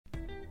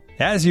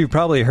As you've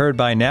probably heard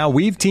by now,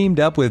 we've teamed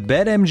up with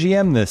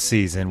BetMGM this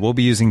season. We'll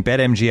be using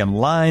BetMGM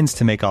lines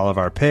to make all of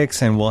our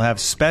picks, and we'll have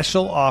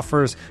special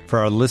offers for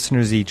our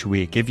listeners each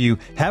week. If you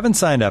haven't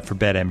signed up for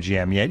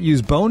BetMGM yet,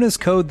 use bonus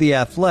code The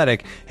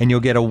Athletic, and you'll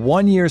get a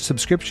 1-year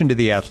subscription to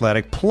The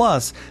Athletic,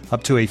 plus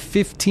up to a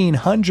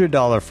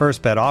 $1,500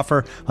 first bet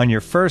offer on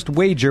your first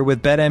wager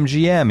with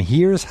BetMGM.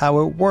 Here's how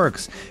it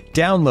works.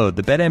 Download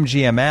the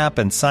BetMGM app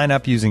and sign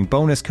up using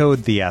bonus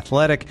code The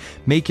Athletic.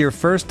 Make your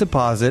first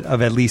deposit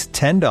of at least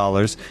 $10.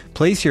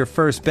 Place your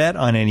first bet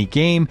on any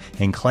game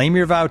and claim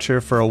your voucher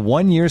for a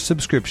 1-year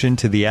subscription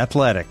to The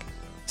Athletic.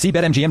 See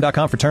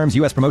BetMGM.com for terms.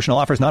 U.S. promotional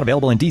offers not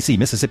available in D.C.,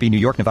 Mississippi, New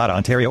York, Nevada,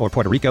 Ontario, or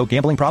Puerto Rico.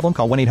 Gambling problem?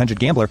 Call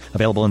 1-800-GAMBLER.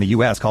 Available in the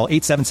U.S. Call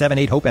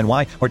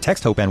 877-8-HOPE-NY or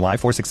text HOPE-NY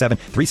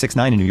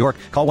 467-369 in New York.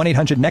 Call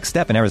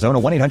 1-800-NEXT-STEP in Arizona.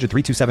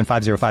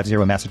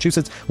 1-800-327-5050 in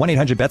Massachusetts.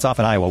 1-800-BETS-OFF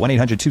in Iowa.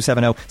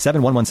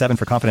 1-800-270-7117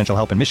 for confidential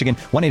help in Michigan.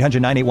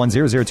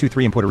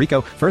 1-800-981-0023 in Puerto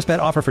Rico. First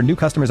bet offer for new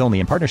customers only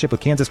in partnership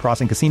with Kansas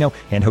Crossing Casino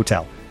and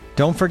Hotel.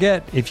 Don't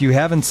forget, if you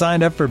haven't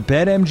signed up for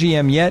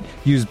BetMGM yet,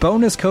 use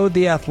bonus code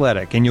The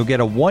Athletic, and you'll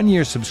get a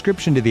 1-year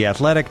subscription to The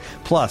Athletic,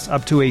 plus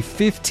up to a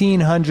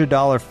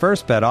 $1,500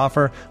 first bet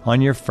offer on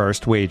your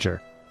first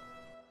wager.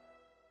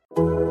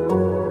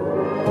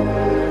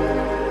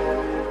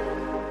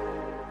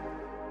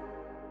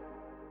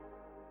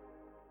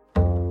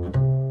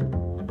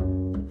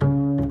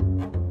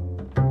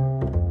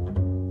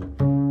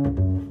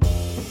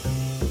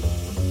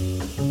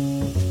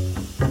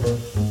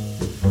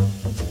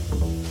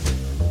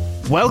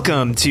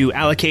 Welcome to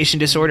Allocation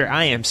Disorder.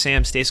 I am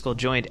Sam Stejskal,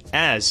 joined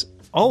as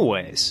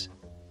always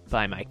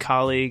by my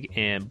colleague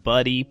and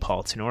buddy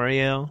Paul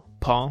Tenorio.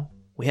 Paul,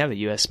 we have a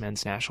U.S.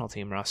 men's national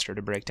team roster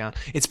to break down.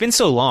 It's been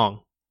so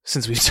long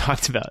since we've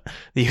talked about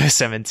the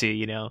USMNT,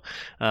 you know.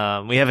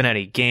 We haven't had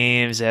any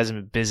games, it hasn't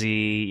been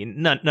busy,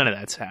 none of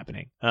that's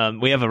happening.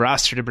 We have a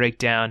roster to break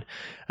down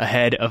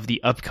ahead of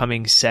the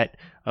upcoming set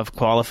of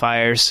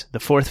qualifiers, the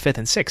 4th, 5th,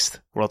 and 6th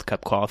World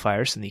Cup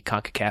qualifiers in the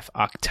CONCACAF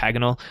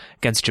Octagonal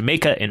against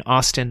Jamaica in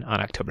Austin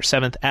on October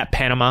 7th, at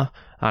Panama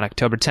on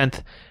October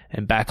 10th,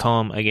 and back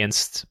home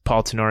against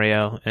Paul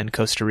Tenorio and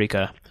Costa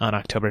Rica on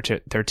October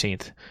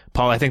 13th.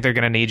 Paul, I think they're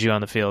going to need you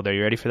on the field. Are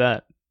you ready for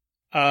that?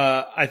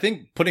 I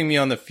think putting me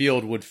on the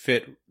field would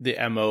fit the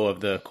MO of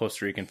the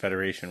Costa Rican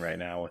Federation right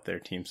now with their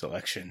team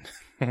selection.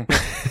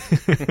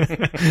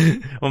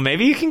 Well,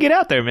 maybe you can get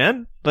out there,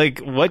 man. Like,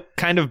 what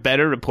kind of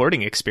better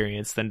reporting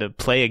experience than to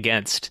play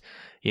against,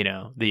 you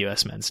know, the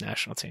U.S. men's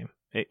national team?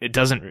 It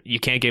doesn't, you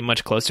can't get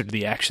much closer to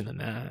the action than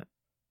that.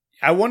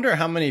 I wonder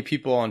how many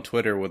people on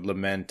Twitter would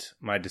lament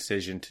my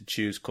decision to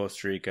choose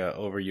Costa Rica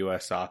over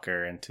U.S.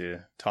 soccer and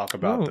to talk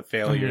about the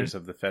failures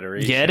of the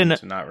federation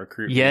to not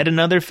recruit. Yet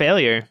another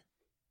failure.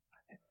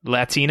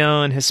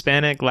 Latino and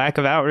Hispanic lack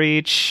of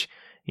outreach,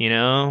 you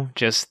know,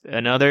 just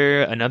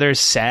another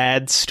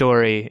sad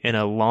story in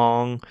a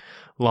long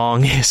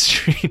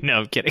history. No,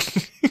 I'm kidding.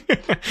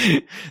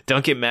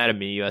 Don't get mad at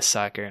me, U.S.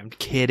 Soccer. I'm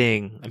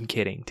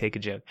kidding. Take a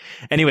joke.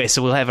 Anyway,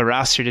 so we'll have a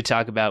roster to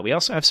talk about. We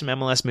also have some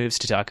MLS moves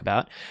to talk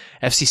about.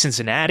 FC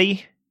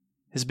Cincinnati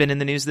has been in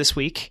the news this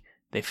week.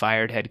 They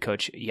fired head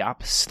coach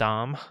Jaap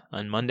Stam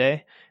on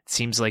Monday. It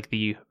seems like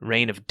the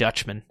reign of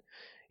Dutchman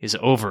is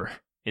over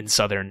in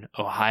Southern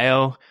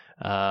Ohio.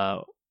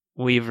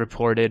 We've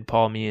reported,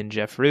 Paul, me, and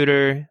Jeff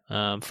Reuter,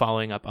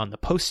 following up on the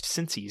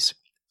post-Cincy's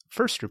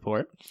first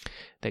report,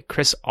 that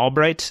Chris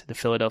Albright, the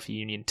Philadelphia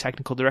Union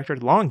technical director,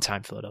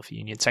 longtime Philadelphia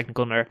Union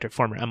technical director,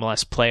 former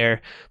MLS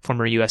player,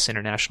 former U.S.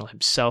 international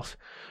himself,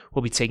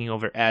 will be taking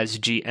over as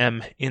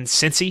GM in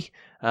Cincy.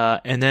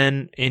 And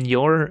then in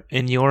your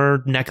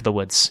neck of the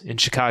woods in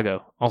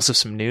Chicago, also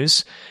some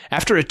news.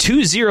 After a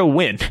 2-0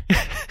 win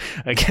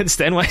against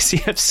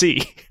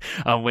NYCFC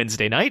on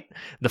Wednesday night,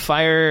 the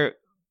Fire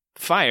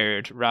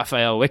fired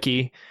Raphael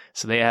Wicki,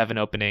 so they have an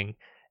opening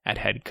at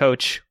head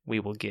coach. We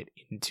will get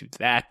into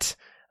that.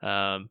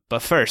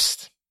 But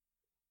first,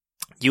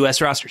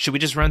 U.S. roster. Should we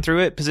just run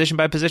through it position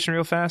by position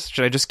real fast?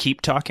 Should I just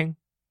keep talking?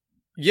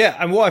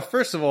 Yeah. Well,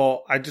 first of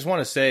all, I just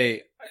want to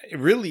say,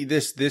 really,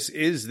 this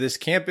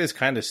camp is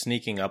kind of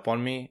sneaking up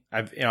on me.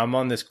 I'm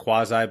on this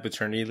quasi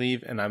paternity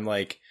leave, and I'm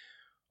like,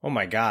 oh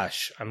my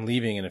gosh, I'm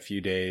leaving in a few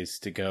days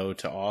to go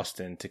to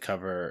Austin to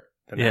cover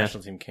the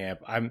national team camp.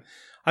 I'm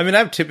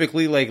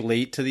typically like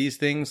late to these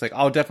things. Like,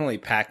 I'll definitely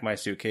pack my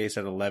suitcase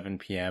at 11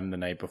 p.m. the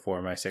night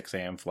before my 6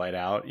 a.m. flight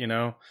out. You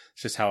know,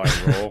 it's just how I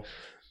roll.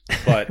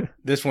 But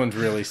this one's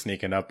really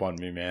sneaking up on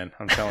me, man.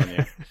 I'm telling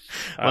you.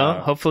 Well,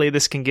 hopefully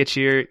this can get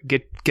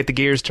the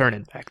gears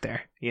turning back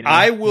there. You know,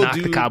 I will knock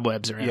the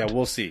cobwebs around. Yeah,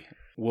 we'll see.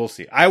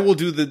 I will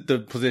do the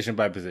position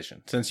by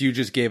position, since you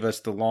just gave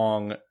us the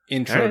long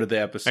intro to the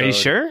episode. Are you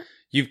sure?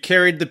 You've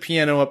carried the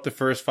piano up the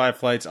first 5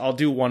 flights. I'll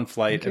do one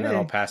flight, and then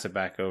I'll pass it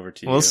back over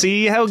to you. We'll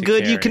see how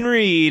good you can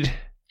read.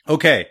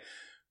 Okay.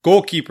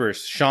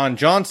 Goalkeepers: Sean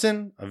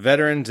Johnson, a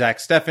veteran, Zach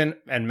Steffen,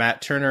 and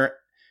Matt Turner.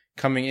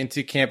 Coming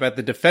into camp at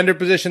the defender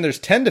position, there's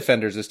 10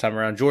 defenders this time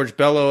around. George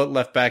Bello at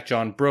left back,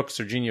 John Brooks,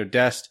 Serginho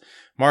Dest,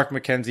 Mark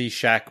McKenzie,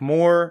 Shaq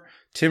Moore,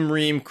 Tim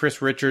Ream,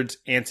 Chris Richards,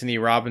 Anthony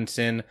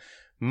Robinson,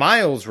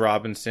 Miles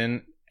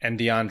Robinson, and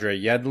DeAndre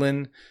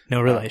Yedlin.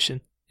 No relation.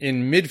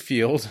 In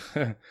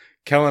midfield,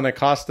 Kellen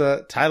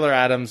Acosta, Tyler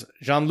Adams,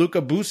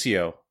 Gianluca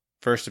Busio,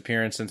 first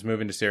appearance since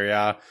moving to Serie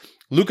A.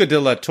 Luca De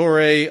La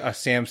Torre, a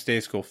Sam Stay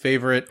School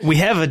favorite. We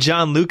have a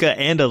John Luca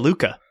and a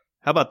Luca.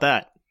 How about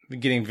that?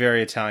 Getting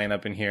very Italian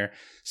up in here.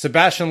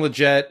 Sebastian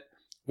Lletget,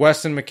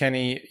 Weston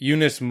McKennie,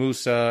 Yunus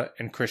Musa,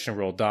 and Christian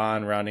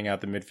Roldan rounding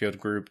out the midfield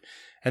group.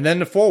 And then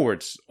the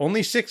forwards.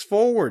 Only 6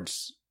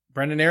 forwards.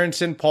 Brendan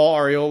Aronson, Paul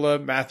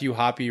Arriola, Matthew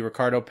Hoppe,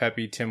 Ricardo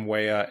Pepi, Tim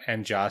Weah,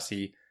 and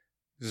Gyasi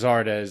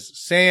Zardes.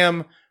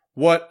 Sam,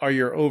 what are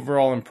your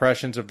overall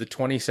impressions of the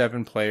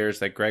 27 players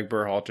that Greg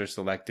Berhalter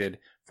selected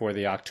for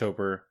the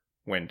October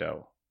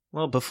window?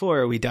 Well,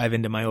 before we dive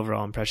into my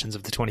overall impressions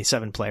of the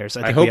 27 players,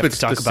 I think hope we have it's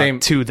to talk the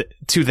about same...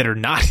 two that are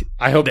not.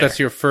 I hope there. That's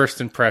your first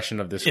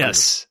impression of this group.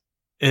 Yes.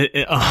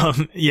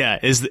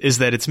 Is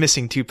that it's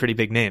missing 2 pretty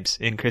big names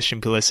in Christian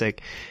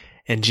Pulisic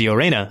and Gio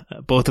Reyna,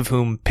 both of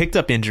whom picked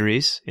up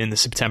injuries in the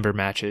September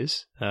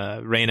matches.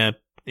 Reyna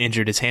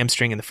injured his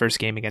hamstring in the first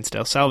game against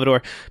El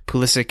Salvador.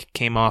 Pulisic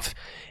came off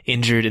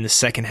injured in the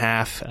second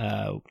half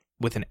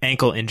with an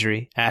ankle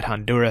injury at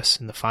Honduras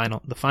in the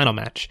final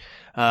match.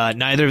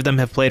 Neither of them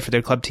have played for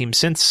their club team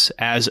since.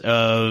 As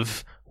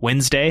of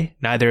Wednesday,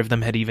 neither of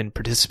them had even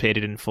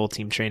participated in full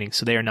team training,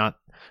 so they're not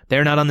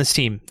on this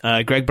team.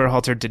 Greg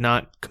Berhalter did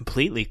not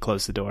completely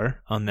close the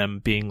door on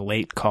them being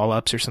late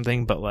call-ups or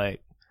something, but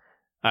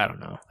I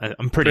don't know.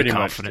 I'm pretty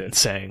confident in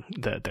saying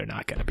that they're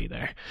not going to be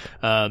there.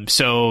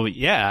 So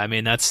yeah, I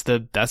mean, that's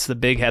the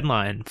big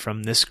headline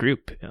from this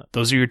group.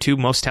 Those are your 2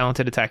 most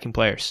talented attacking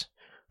players,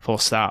 full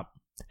stop.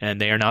 And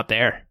they are not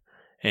there.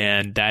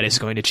 And that is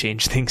going to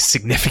change things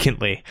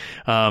significantly.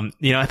 I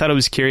thought it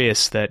was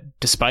curious that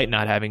despite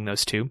not having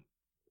those 2,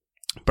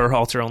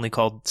 Berhalter only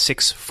called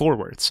 6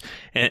 forwards.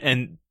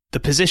 And the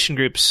position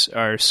groups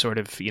are sort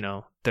of,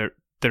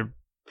 they're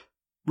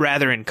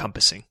rather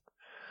encompassing.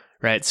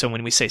 Right, so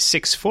when we say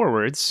 6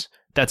 forwards,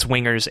 that's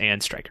wingers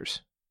and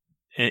strikers.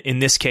 In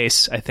this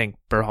case, I think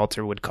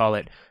Berhalter would call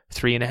it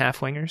 3.5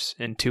 wingers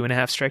and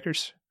 2.5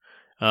 strikers,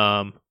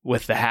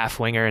 with the half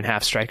winger and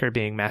half striker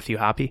being Matthew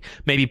Hoppe.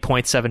 Maybe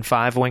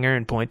 0.75 winger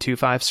and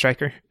 0.25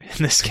 striker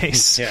in this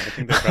case. Yeah, I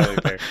think that's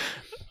probably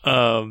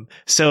fair.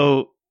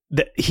 So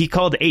he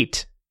called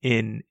 8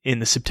 in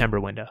the September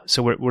window.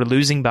 So we're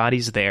losing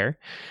bodies there.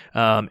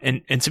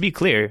 And to be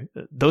clear,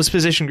 those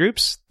position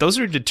groups, those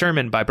are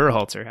determined by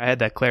Berhalter. I had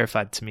that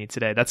clarified to me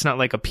today. That's not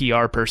like a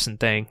PR person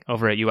thing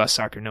over at US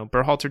Soccer. No,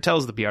 Berhalter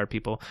tells the PR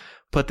people,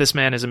 put this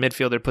man as a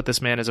midfielder, put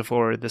this man as a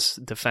forward, this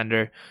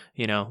defender,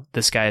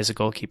 this guy as a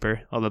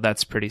goalkeeper. Although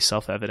that's pretty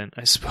self-evident,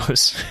 I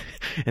suppose,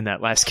 in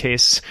that last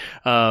case.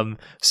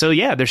 So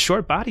yeah, there's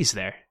short bodies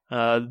there.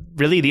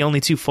 Really, the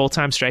only 2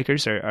 full-time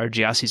strikers are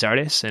Gyasi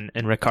Zardes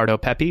and Ricardo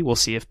Pepi. We'll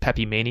see if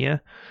Pepi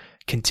Mania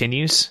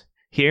continues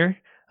here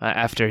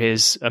after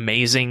his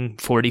amazing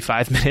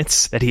 45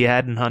 minutes that he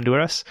had in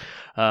Honduras.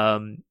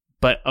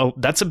 But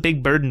that's a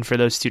big burden for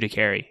those 2 to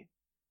carry.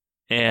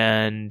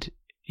 And,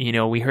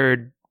 we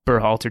heard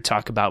Berhalter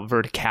talk about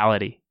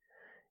verticality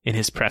in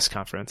his press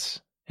conference.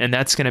 And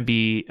that's going to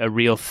be a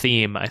real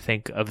theme, I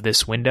think, of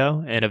this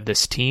window and of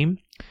this team.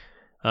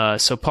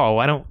 So Paul,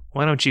 why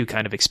don't you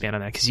kind of expand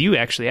on that? Because you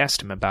actually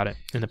asked him about it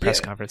in the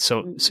press conference.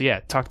 So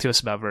yeah, talk to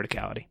us about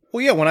verticality.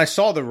 Well, yeah, when I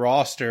saw the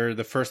roster,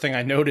 the first thing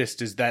I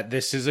noticed is that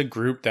this is a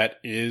group that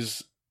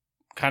is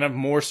kind of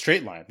more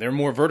straight line. They're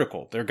more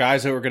vertical. They're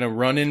guys that are going to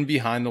run in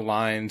behind the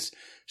lines,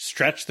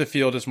 stretch the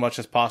field as much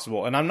as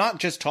possible. And I'm not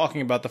just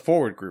talking about the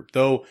forward group,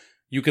 though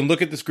you can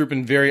look at this group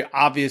and very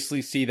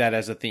obviously see that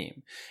as a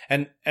theme.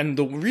 And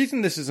the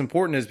reason this is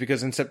important is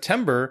because in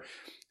September,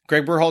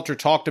 Greg Berhalter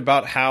talked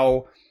about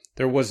how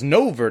there was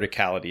no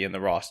verticality in the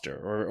roster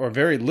or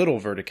very little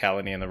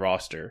verticality in the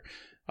roster.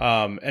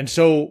 And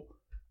so,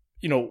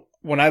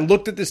 when I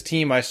looked at this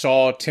team, I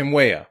saw Tim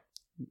Weah.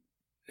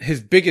 His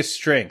biggest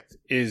strength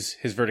is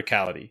his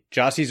verticality.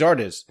 Gyasi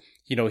Zardes,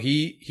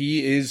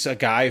 he is a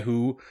guy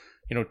who,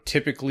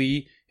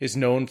 typically is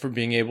known for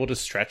being able to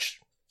stretch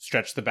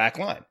the back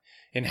line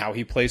in how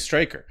he plays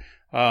striker.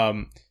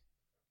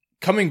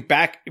 Coming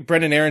back,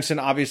 Brendan Aronson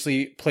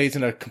obviously plays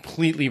in a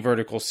completely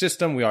vertical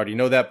system. We already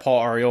know that. Paul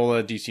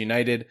Arriola, DC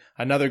United,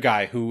 another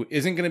guy who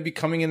isn't going to be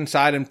coming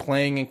inside and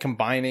playing and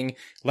combining,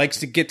 likes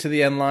to get to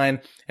the end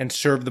line and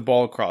serve the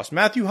ball across.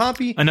 Matthew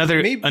Hoppe,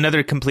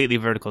 another completely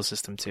vertical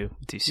system too.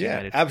 DC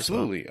United,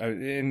 absolutely. Well.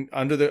 And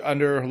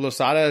under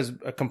Losada is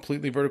a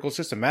completely vertical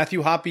system.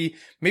 Matthew Hoppe,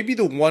 maybe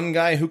the one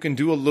guy who can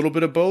do a little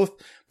bit of both,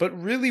 but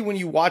really when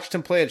you watched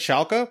him play at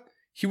Schalke,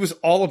 he was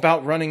all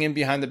about running in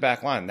behind the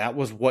back line. That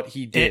was what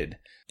he did.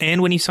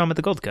 And when you saw him at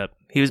the Gold Cup,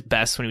 he was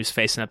best when he was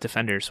facing up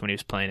defenders when he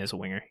was playing as a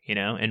winger,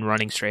 and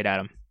running straight at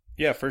them.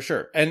 Yeah, for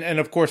sure. And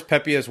of course,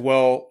 Pepi as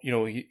well.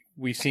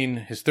 We've seen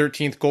his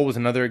 13th goal was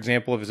another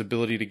example of his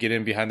ability to get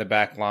in behind the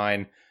back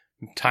line,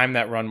 time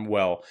that run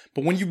well.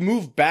 But when you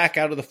move back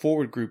out of the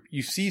forward group,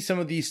 you see some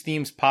of these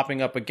themes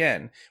popping up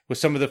again with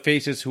some of the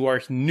faces who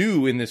are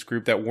new in this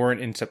group that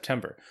weren't in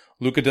September.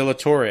 Luca De La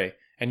Torre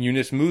and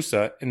Yunus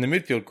Musa in the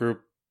midfield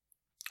group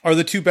are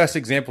the two best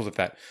examples of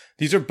that.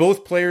 These are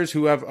both players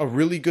who have a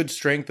really good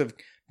strength of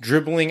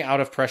dribbling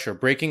out of pressure,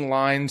 breaking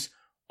lines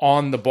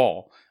on the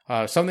ball.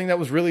 Something that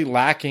was really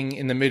lacking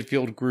in the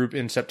midfield group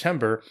in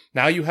September.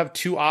 Now you have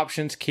two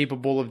options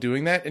capable of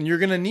doing that, and you're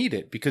going to need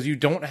it because you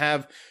don't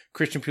have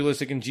Christian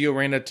Pulisic and Gio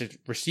Reyna to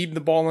receive the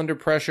ball under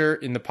pressure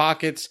in the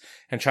pockets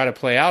and try to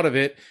play out of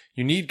it.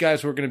 You need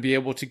guys who are going to be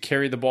able to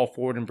carry the ball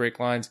forward and break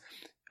lines.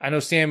 I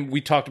know, Sam,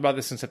 we talked about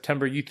this in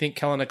September. You think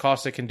Kellen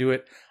Acosta can do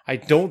it. I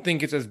don't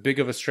think it's as big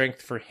of a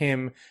strength for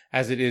him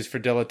as it is for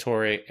De La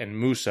Torre and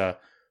Musa.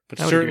 But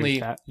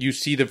certainly you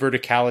see the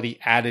verticality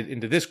added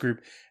into this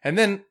group. And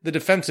then the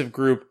defensive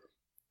group,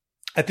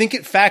 I think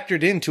it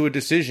factored into a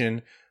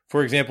decision,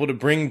 for example, to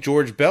bring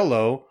George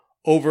Bello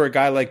over a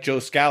guy like Joe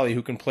Scally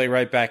who can play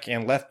right back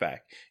and left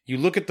back. You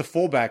look at the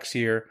fullbacks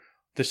here,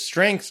 the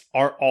strengths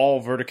are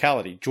all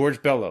verticality.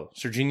 George Bello,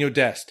 Serginho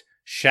Dest,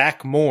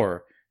 Shaq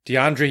Moore,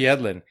 DeAndre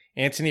Yedlin,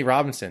 Anthony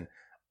Robinson,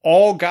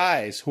 all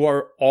guys who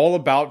are all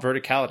about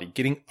verticality,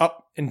 getting up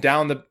and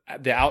down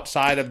the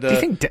outside of the...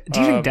 Do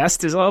you think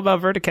Dest is all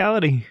about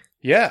verticality?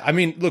 Yeah, I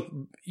mean, look,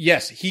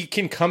 yes, he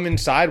can come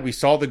inside. We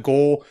saw the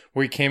goal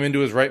where he came into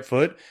his right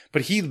foot,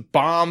 but he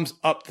bombs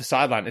up the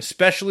sideline,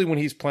 especially when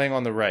he's playing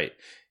on the right.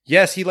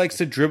 Yes, he likes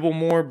to dribble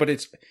more,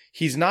 but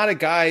he's not a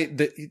guy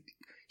that...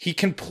 He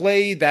can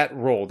play that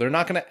role. They're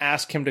not going to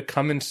ask him to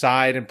come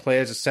inside and play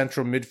as a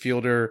central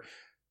midfielder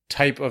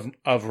type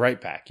of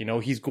right back. You know,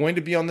 he's going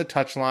to be on the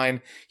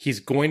touchline. He's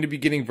going to be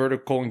getting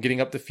vertical and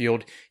getting up the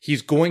field.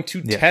 He's going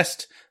to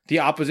test the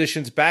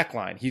opposition's back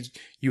line.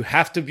 You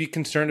have to be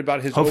concerned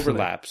about his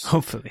overlaps.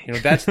 Hopefully. You know,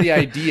 that's the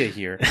idea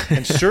here.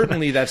 And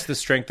certainly that's the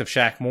strength of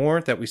Shaq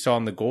Moore that we saw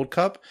in the Gold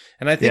Cup.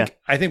 And I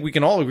think we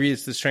can all agree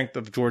it's the strength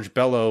of George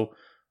Bello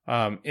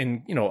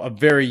in, you know, a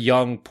very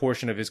young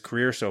portion of his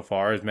career so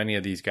far, as many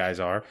of these guys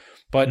are.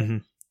 But,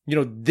 you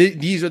know,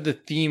 these are the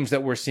themes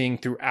that we're seeing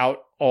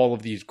throughout all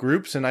of these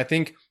groups. And I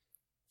think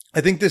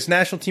this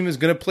national team is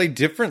going to play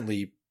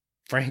differently,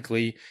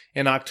 frankly,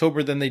 in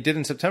October than they did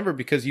in September,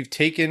 because you've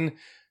taken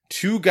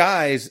two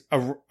guys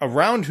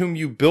around whom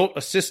you built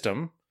a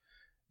system.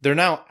 They're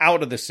now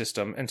out of the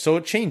system. And so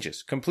it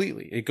changes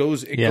completely. It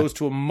goes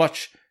to a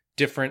much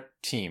different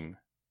team.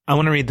 I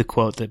want to read the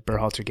quote that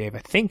Berhalter gave, I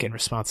think, in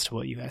response to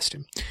what you asked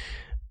him.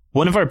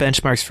 One of our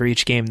benchmarks for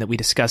each game that we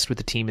discussed with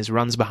the team is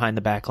runs behind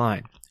the back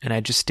line, and I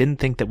just didn't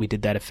think that we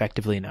did that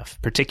effectively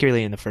enough,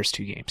 particularly in the first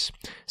two games.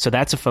 So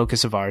that's a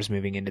focus of ours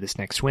moving into this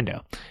next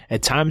window.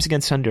 At times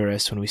against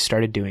Honduras, when we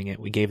started doing it,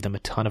 we gave them a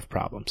ton of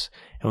problems.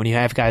 And when you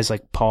have guys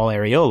like Paul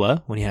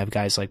Areola, when you have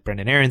guys like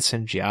Brendan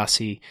Aronson,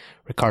 Giassi,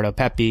 Ricardo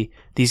Pepi,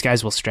 these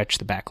guys will stretch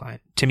the back line.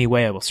 Timmy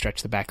Weah will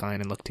stretch the back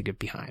line and look to get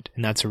behind.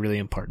 And that's a really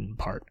important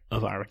part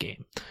of our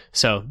game.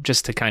 So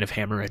just to kind of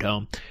hammer it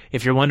home,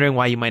 if you're wondering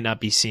why you might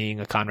not be seeing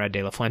a Conrad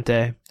De La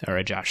Fuente or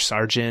a Josh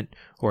Sargent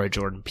or a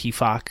Jordan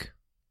Pefok,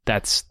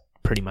 that's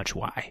pretty much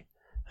why.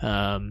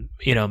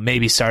 You know,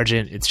 maybe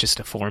Sargent, it's just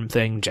a form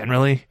thing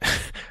generally.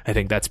 I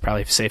think that's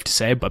probably safe to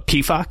say. But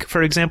Pefok,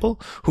 for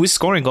example, who's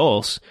scoring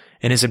goals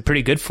and is in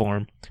pretty good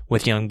form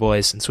with young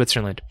boys in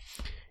Switzerland,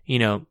 you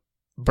know,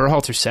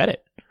 Berhalter said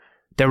it.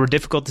 There were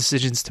difficult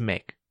decisions to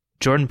make.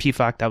 Jordan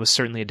Pefok, that was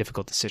certainly a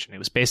difficult decision. It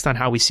was based on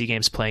how we see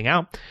games playing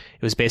out.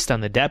 It was based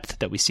on the depth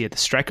that we see at the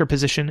striker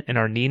position and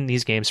our need in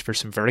these games for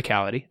some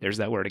verticality, there's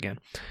that word again,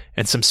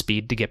 and some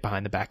speed to get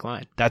behind the back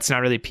line. That's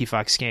not really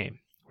Pefok's game,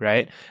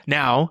 right?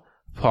 Now,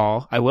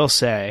 Paul, I will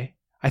say,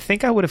 I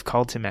think I would have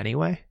called him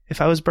anyway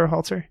if I was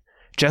Berhalter.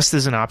 Just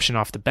as an option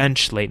off the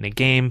bench, late in a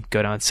game,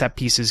 good on set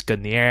pieces, good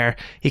in the air.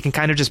 He can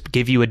kind of just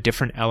give you a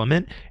different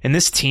element. And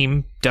this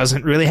team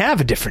doesn't really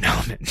have a different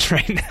element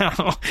right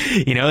now.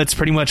 You know, it's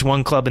pretty much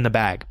one club in the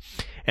bag.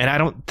 And I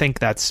don't think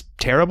that's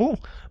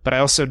terrible, but I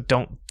also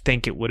don't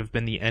think it would have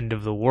been the end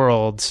of the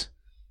world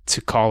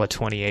to call a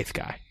 28th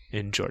guy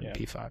in Jordan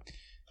Pefok.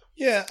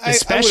 Yeah.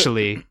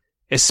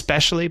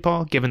 Especially,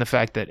 Paul, given the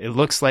fact that it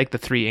looks like the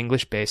three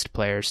English-based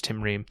players,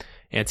 Tim Ream,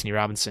 Anthony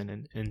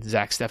Robinson, and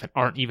Zach Steffen,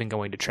 aren't even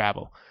going to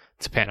travel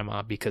to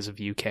Panama because of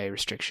UK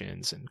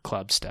restrictions and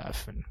club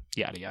stuff and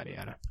yada, yada,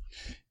 yada.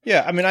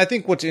 Yeah, I mean, I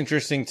think what's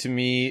interesting to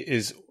me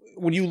is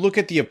when you look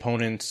at the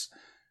opponents,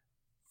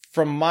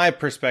 from my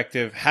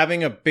perspective,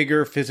 having a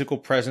bigger physical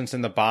presence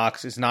in the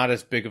box is not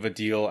as big of a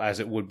deal as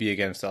it would be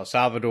against El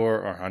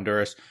Salvador or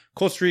Honduras.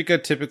 Costa Rica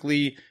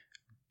typically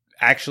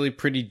actually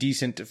pretty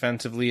decent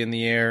defensively in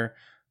the air.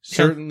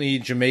 Certainly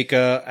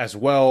Jamaica as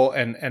well.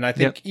 And I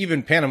think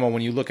even Panama,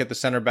 when you look at the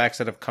center backs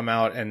that have come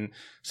out and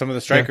some of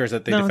the strikers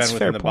that they defend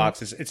within the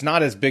box, it's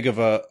not as big of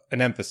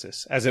an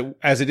emphasis as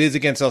it is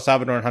against El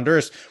Salvador and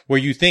Honduras, where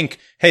you think,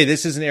 hey,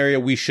 this is an area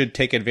we should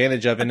take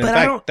advantage of. And in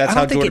fact, that's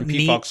how Jordan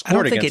Pefok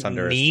scored against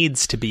Honduras. I don't think it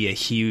needs to be a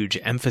huge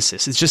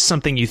emphasis. It's just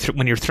something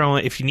when you're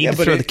throwing, if you need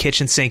to throw the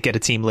kitchen sink at a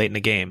team late in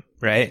the game,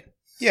 right?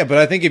 Yeah, but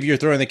I think if you're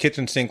throwing the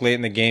kitchen sink late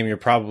in the game, you're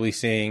probably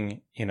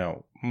seeing, you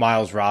know,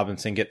 Miles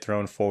Robinson get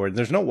thrown forward.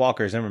 There's no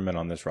Walker Zimmerman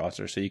on this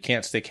roster, so you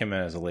can't stick him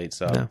in as a late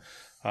sub.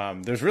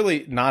 No. There's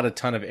really not a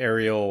ton of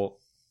aerial,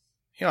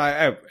 you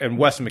know, and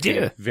Wes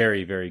McKennie,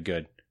 very, very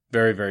good.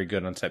 Very, very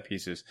good on set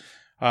pieces.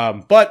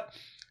 But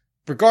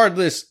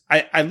regardless,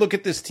 I look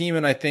at this team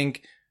and I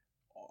think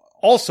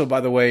also,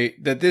 by the way,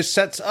 that this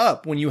sets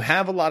up when you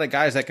have a lot of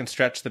guys that can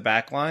stretch the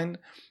back line.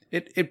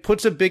 It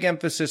puts a big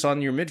emphasis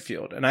on your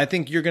midfield. And I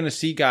think you're going to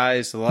see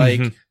guys like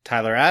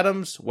Tyler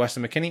Adams,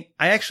 Weston McKennie.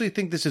 I actually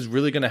think this is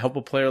really going to help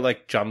a player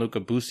like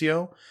Gianluca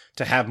Busio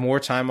to have more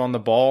time on the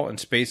ball and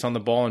space on the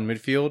ball in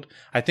midfield.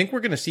 I think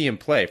we're going to see him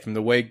play from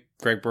the way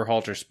Greg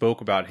Berhalter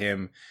spoke about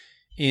him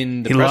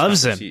in the he press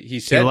loves conference. him. He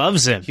said he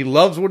loves him. He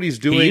loves what he's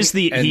doing. He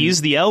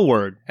used the L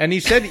word. And he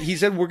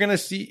said we're going to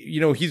see,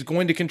 he's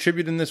going to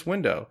contribute in this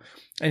window.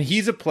 And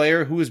he's a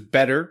player who is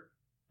better.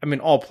 I mean,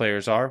 all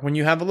players are when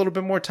you have a little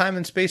bit more time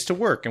and space to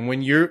work. And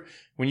when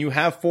you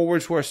have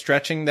forwards who are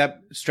stretching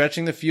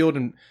the field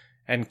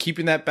and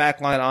keeping that back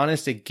line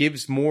honest, it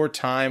gives more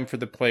time for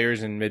the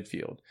players in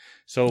midfield.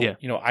 So,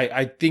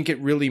 I think it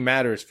really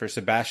matters for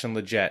Sebastian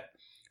Lletget,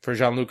 for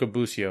Gianluca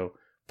Busio,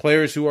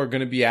 players who are going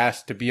to be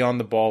asked to be on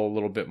the ball a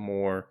little bit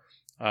more,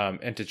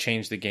 and to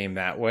change the game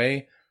that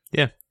way.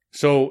 Yeah.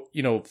 So,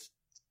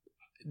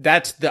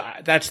 that's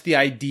the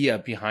idea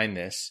behind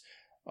this.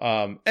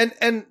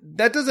 And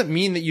that doesn't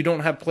mean that you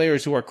don't have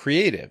players who are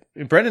creative.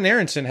 Brendan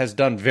Aronson has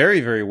done very,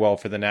 very well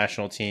for the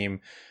national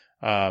team.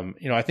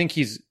 I think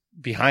he's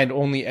behind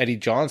only Eddie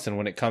Johnson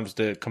when it comes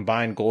to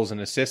combined goals and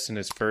assists in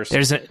his first.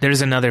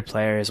 There's another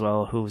player as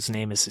well whose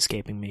name is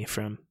escaping me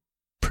from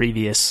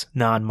previous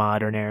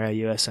non-modern era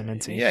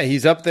USMN team. Yeah,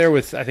 he's up there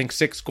with I think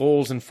 6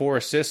 goals and 4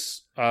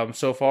 assists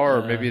so far,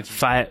 or maybe it's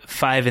 5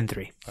 and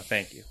 3. Oh,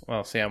 thank you.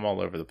 Well, see, I'm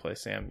all over the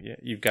place, Sam.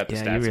 You've got the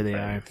stats. Yeah, you really in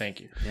front of are. me.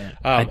 Thank you. Yeah.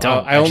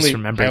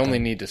 I only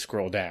need to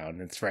scroll down.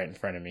 It's right in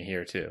front of me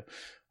here too.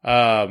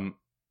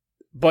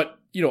 But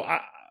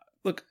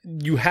look,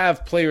 you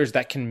have players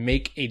that can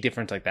make a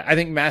difference like that. I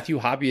think Matthew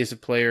Hobby is a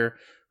player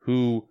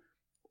who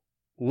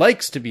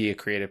likes to be a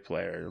creative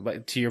player.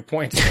 Like to your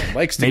point, Sam,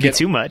 likes to maybe get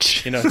too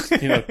much.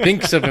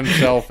 Thinks of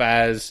himself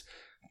as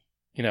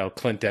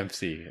Clint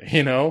Dempsey.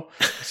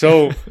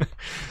 So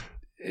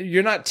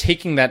you're not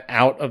taking that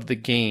out of the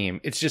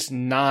game. It's just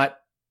not.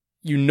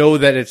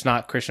 That it's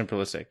not Christian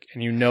Pulisic,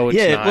 and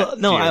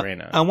it's not Gio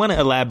Reyna. I want to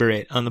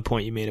elaborate on the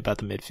point you made about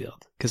the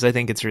midfield because I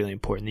think it's really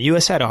important. The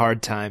U.S. had a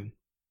hard time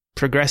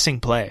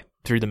progressing play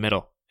through the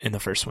middle in the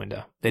first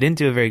window. They didn't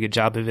do a very good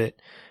job of it.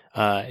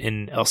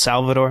 In El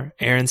Salvador,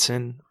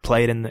 Aronson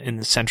played in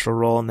the central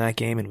role in that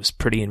game and was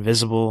pretty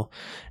invisible.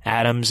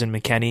 Adams and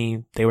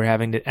McKennie,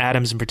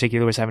 Adams in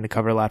particular was having to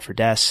cover a lot for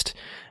Dest,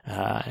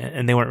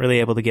 and they weren't really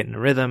able to get in a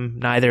rhythm.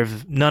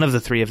 None of the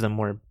three of them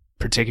were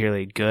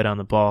particularly good on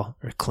the ball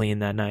or clean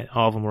that night.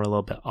 All of them were a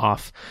little bit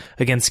off.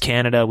 Against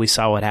Canada, we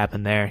saw what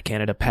happened there.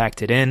 Canada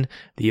packed it in.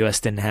 The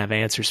U.S. didn't have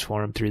answers for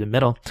them through the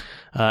middle.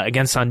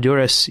 Against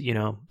Honduras,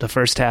 the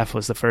first half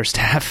was the first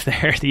half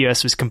there. The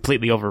U.S. was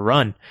completely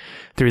overrun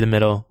through the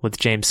middle with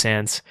James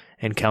Sands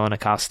and Kellen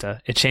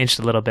Acosta. It changed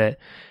a little bit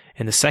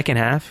in the second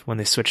half when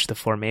they switched the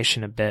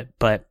formation a bit.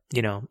 But,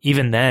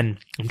 even then,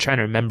 I'm trying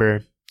to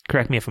remember,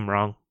 correct me if I'm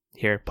wrong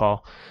here,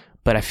 Paul,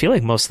 but I feel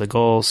like most of the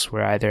goals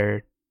were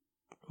either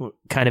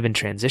kind of in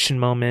transition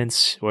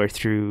moments or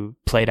through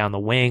play down the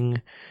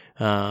wing.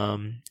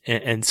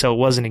 And so it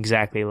wasn't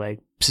exactly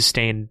like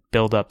sustained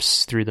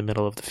buildups through the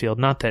middle of the field.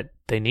 Not that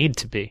they need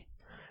to be,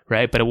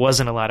 right? But it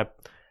wasn't a lot of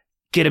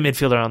get a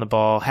midfielder on the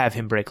ball, have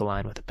him break a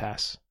line with a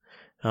pass.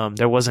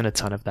 There wasn't a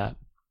ton of that.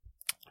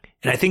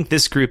 And I think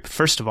this group,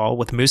 first of all,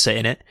 with Musa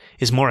in it,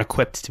 is more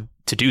equipped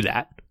to do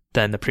that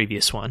than the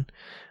previous one.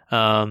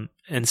 And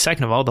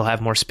second of all, they'll have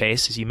more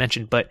space, as you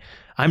mentioned. But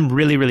I'm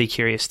really, really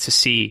curious to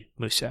see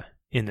Musa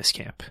in this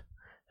camp,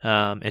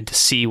 and to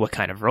see what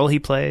kind of role he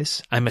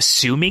plays. I'm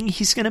assuming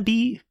he's going to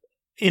be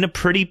in a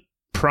pretty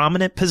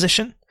prominent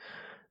position.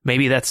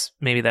 Maybe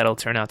that'll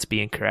turn out to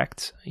be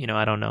incorrect.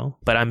 I don't know,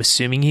 but I'm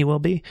assuming he will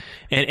be.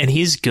 And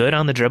he's good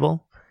on the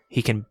dribble.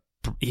 He can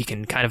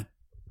kind of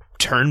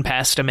turn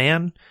past a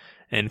man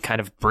and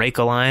kind of break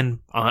a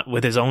line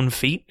with his own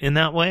feet in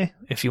that way,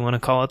 if you want to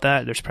call it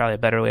that. There's probably a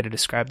better way to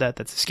describe that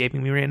that's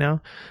escaping me right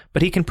now.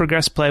 But he can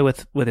progress play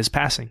with his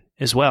passing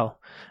as well.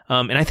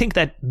 And I think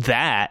that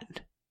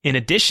in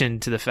addition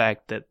to the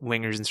fact that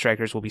wingers and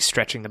strikers will be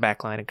stretching the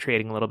back line and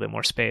creating a little bit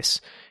more space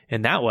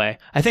in that way,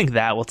 I think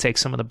that will take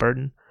some of the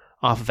burden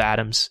off of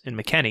Adams and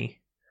McKennie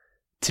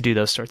to do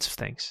those sorts of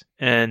things.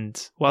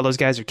 And while those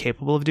guys are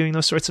capable of doing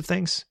those sorts of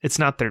things, it's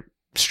not their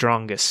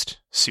strongest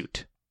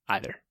suit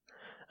either.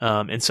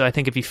 And so I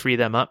think if you free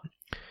them up,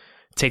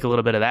 take a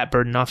little bit of that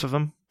burden off of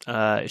them,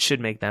 it should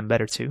make them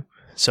better too.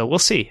 So we'll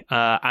see.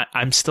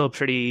 I'm still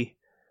pretty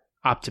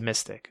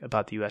optimistic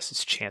about the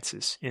U.S.'s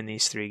chances in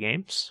these 3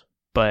 games,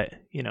 but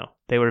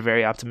they were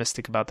very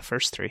optimistic about the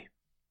first 3.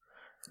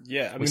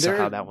 Yeah, we saw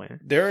how that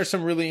went. There are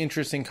some really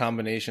interesting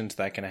combinations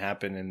that can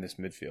happen in this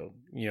midfield.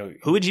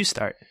 Who would you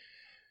start?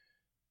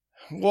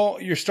 Well,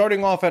 you're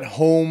starting off at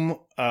home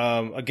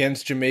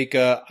against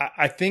Jamaica.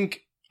 I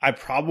think I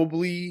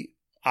probably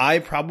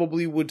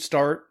would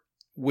start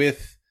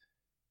with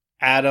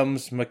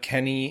Adams,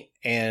 McKennie,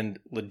 and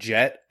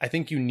Lletget. I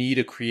think you need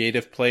a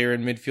creative player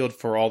in midfield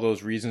for all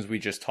those reasons we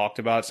just talked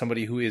about.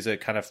 Somebody who is a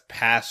kind of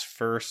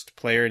pass-first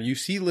player. And you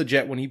see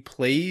Lletget when he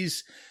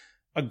plays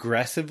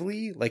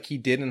aggressively like he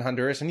did in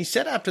Honduras. And he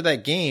said after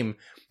that game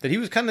that he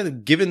was kind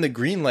of given the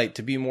green light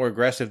to be more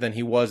aggressive than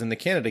he was in the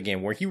Canada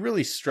game, where he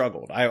really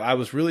struggled. I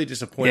was really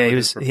disappointed with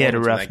his performance he had a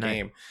rough in that night.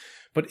 game.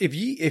 But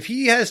if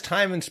he has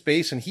time and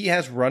space and he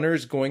has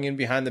runners going in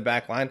behind the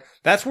back line,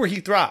 that's where he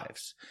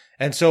thrives.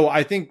 And so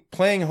I think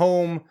playing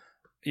home,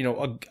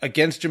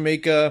 against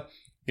Jamaica,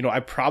 I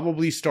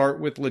probably start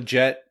with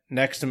Lletget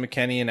next to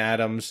McKennie and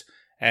Adams.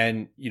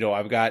 And,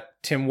 I've got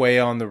Tim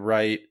Weah on the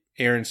right,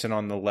 Aronson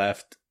on the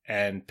left,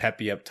 and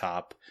Pepe up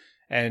top.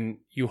 And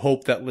you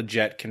hope that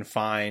Lletget can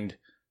find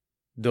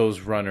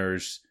those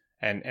runners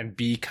and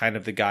be kind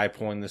of the guy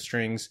pulling the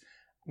strings.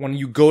 When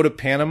you go to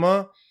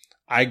Panama,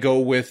 I go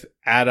with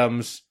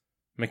Adams,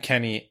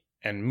 McKennie,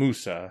 and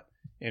Musa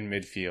in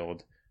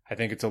midfield. I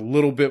think it's a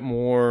little bit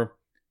more,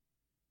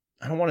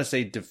 I don't want to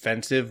say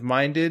defensive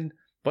minded,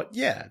 but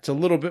yeah, it's a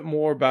little bit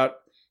more about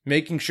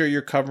making sure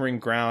you're covering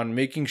ground,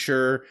 making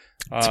sure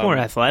it's more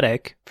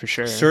athletic for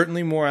sure.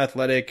 Certainly more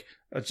athletic.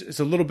 It's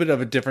a little bit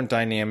of a different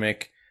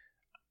dynamic.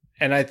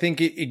 And I think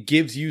it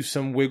gives you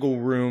some wiggle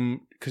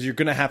room because you're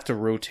going to have to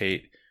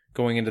rotate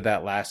going into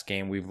that last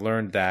game. We've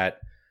learned that,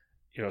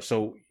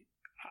 so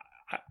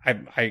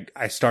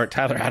I start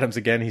Tyler Adams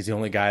again. He's the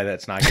only guy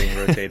that's not getting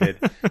rotated.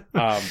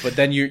 But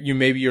then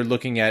you're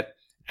looking at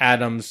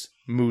Adams,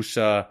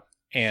 Musa,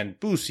 and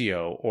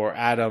Busio, or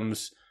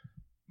Adams,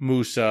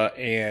 Musa,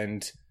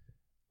 and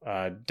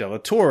De La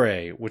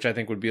Torre, which I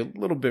think would be a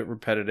little bit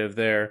repetitive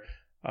there.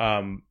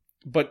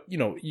 But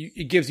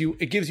it gives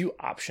you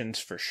options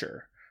for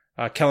sure.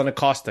 Kellen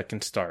Acosta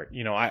can start.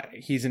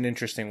 He's an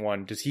interesting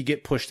one. Does he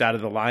get pushed out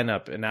of the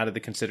lineup and out of the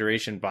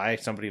consideration by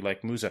somebody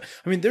like Musa?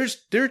 I mean,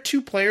 there are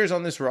two players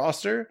on this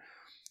roster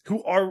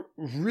who are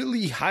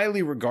really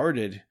highly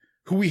regarded,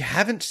 who we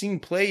haven't seen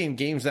play in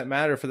games that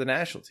matter for the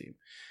national team.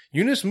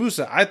 Yunus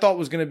Musa, I thought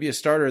was going to be a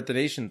starter at the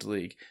Nations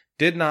League,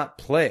 did not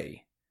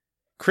play.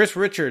 Chris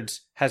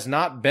Richards has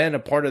not been a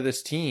part of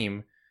this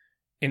team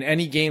in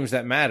any games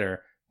that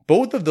matter.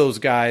 Both of those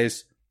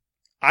guys,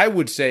 I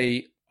would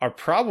say, are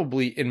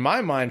probably, in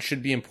my mind,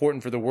 should be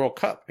important for the World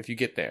Cup if you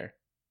get there.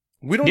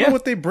 We don't know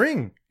what they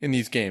bring in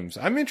these games.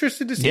 I'm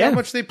interested to see how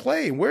much they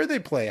play, where they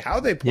play, how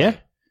they play. Yeah.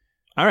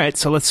 All right,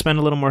 so let's spend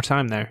a little more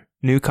time there.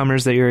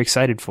 Newcomers that you're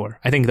excited for.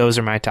 I think those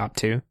are my top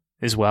two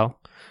as well.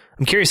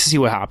 I'm curious to see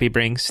what Hoppy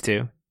brings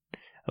too.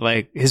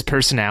 Like, his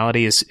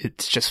personality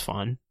it's just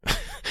fun.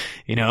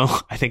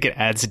 I think it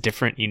adds a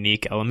different,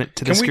 unique element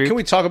to this group. Can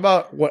we talk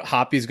about what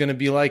Hoppy's going to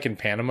be like in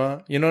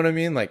Panama? You know what I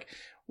mean? Like,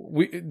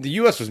 the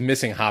U.S. was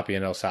missing Hoppy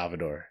in El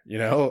Salvador,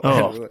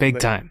 Oh, big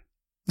time.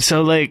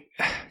 So, all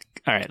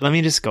right, let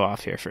me just go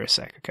off here for a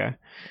sec, okay?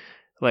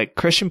 Like,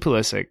 Christian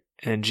Pulisic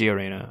and Gio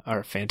Reyna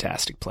are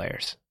fantastic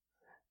players.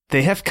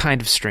 They have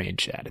kind of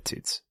strange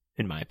attitudes,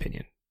 in my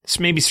opinion.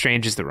 Maybe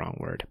strange is the wrong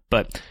word,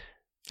 but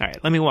all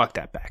right, let me walk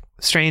that back.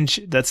 Strange,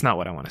 that's not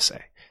what I want to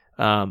say.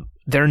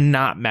 They're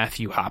not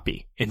Matthew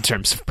Hoppy in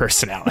terms of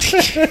personality.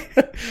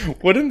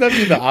 Wouldn't that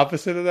be the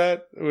opposite of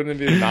that?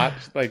 Wouldn't it be not,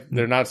 like,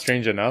 they're not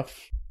strange enough?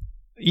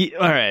 Yeah,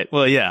 all right.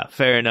 Well, yeah,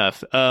 fair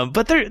enough.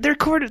 But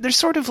they're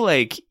sort of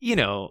like,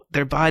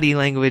 their body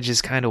language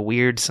is kind of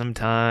weird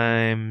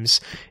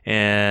sometimes,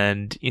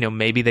 and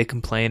maybe they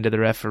complain to the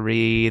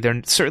referee.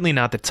 They're certainly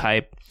not the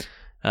type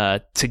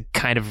to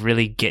kind of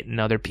really get in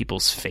other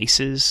people's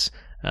faces,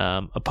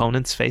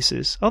 opponents'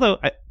 faces. Although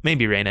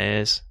maybe Reyna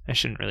is. I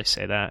shouldn't really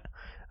say that.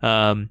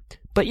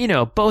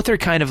 But both are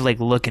kind of like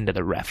looking to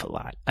the ref a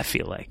lot. I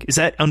feel like. Is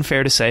that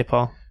unfair to say,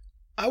 Paul?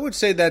 I would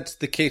say that's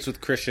the case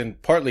with Christian,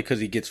 partly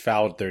because he gets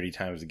fouled 30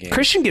 times a game.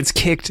 Christian gets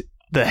kicked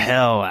the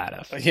hell out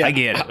of. Yeah, I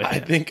get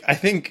it. I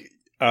think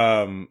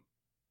Gio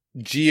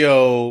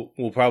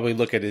will probably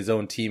look at his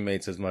own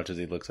teammates as much as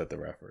he looks at the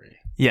referee.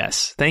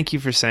 Yes. Thank you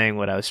for saying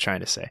what I was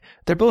trying to say.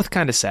 They're both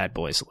kind of sad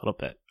boys a little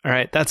bit. All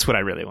right. That's what I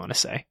really want to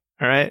say.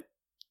 All right.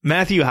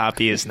 Matthew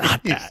Hoppy is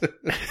not that.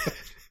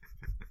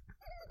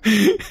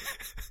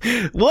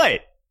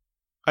 What?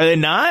 Are they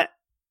not?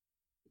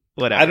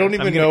 Whatever. I don't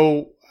even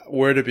know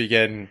where to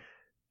begin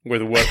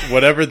with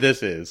whatever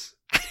this is,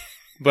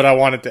 but I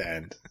want it to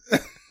end.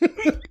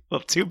 Well,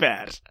 too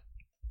bad.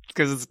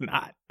 Because it's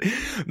not.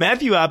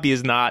 Matthew Hoppy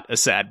is not a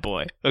sad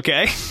boy,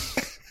 okay?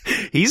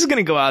 He's going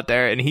to go out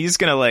there and he's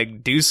going to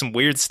do some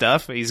weird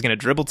stuff. He's going to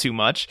dribble too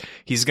much.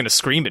 He's going to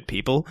scream at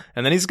people.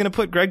 And then he's going to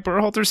put Greg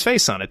Berhalter's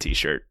face on a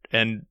t-shirt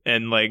and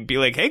be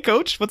like, hey,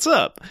 coach, what's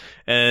up?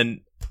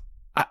 And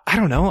I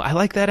don't know. I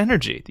like that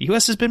energy. The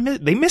U.S.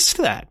 they missed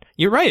that.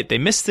 You're right. They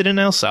missed it in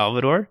El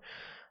Salvador.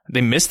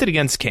 They missed it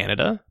against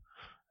Canada.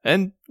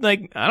 And I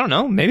don't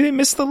know, maybe they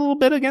missed a little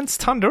bit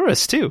against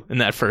Honduras too in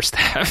that first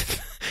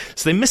half.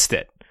 So they missed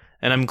it.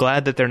 And I'm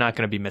glad that they're not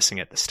going to be missing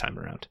it this time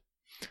around.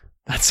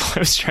 That's all I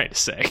was trying to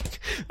say.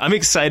 I'm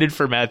excited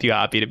for Matthew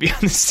Hoppy to be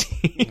on the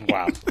team.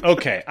 Wow.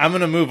 Okay. I'm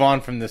going to move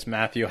on from this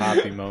Matthew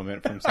Hoppy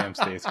moment from Sam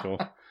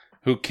Stejskal,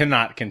 who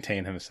cannot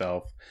contain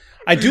himself.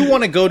 I do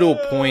want to go to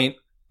a point.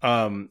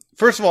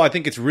 First of all, I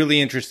think it's really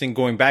interesting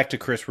going back to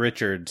Chris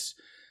Richards.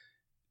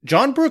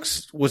 John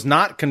Brooks was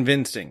not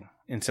convincing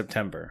in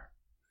September.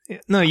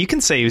 No, you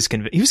can say he was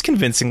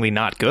convincingly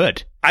not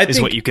good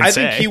is what you can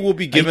say. I think he will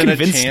be given a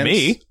chance.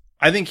 Me.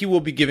 I think he will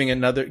be given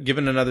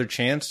another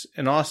chance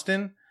in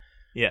Austin.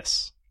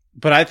 Yes.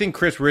 But I think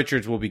Chris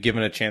Richards will be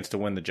given a chance to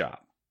win the job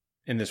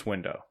in this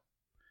window.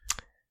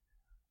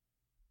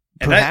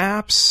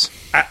 Perhaps.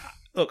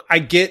 Look, I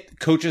get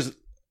coaches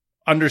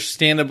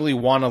understandably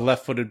want a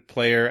left-footed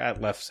player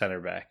at left center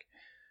back.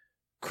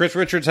 Chris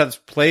Richards has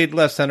played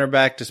left center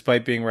back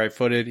despite being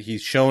right-footed.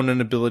 He's shown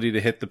an ability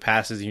to hit the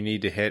passes you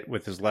need to hit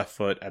with his left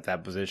foot at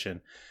that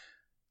position.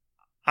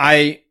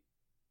 I'm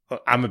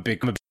a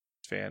big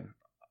fan,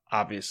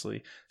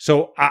 obviously.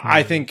 So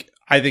I think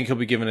he'll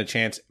be given a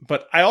chance.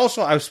 But I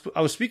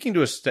was speaking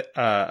to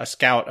a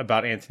scout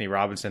about Anthony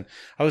Robinson.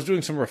 I was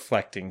doing some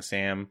reflecting,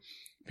 Sam,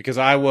 because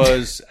I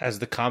was, as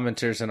the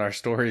commenters in our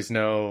stories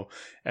know,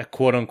 a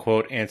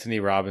quote-unquote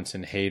Anthony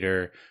Robinson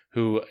hater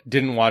who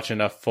didn't watch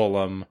enough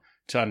Fulham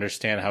to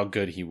understand how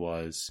good he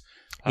was.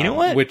 You know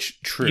what?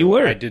 Which, true. You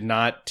were. I did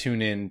not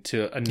tune in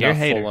to enough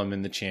Fulham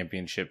in the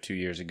Championship 2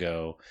 years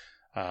ago.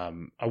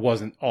 I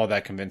wasn't all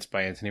that convinced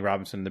by Anthony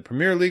Robinson in the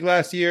Premier League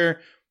last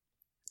year,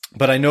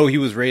 but I know he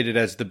was rated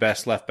as the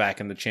best left back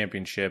in the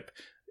Championship.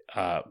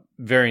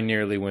 Very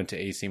nearly went to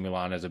AC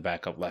Milan as a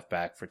backup left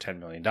back for $10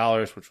 million,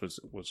 which was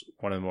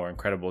one of the more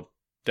incredible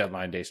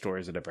deadline day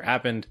stories that ever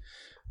happened.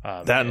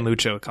 That and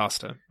Lucho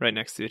Acosta right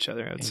next to each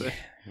other, I would say.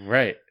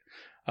 Right.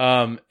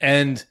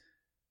 And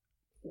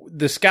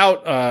the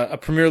scout, a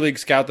Premier League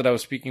scout that I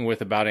was speaking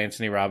with about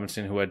Anthony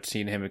Robinson, who had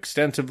seen him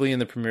extensively in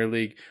the Premier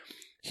League,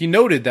 he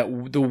noted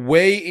that the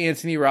way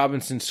Anthony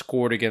Robinson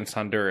scored against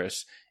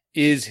Honduras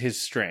is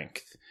his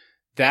strength.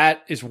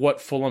 That is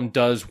what Fulham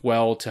does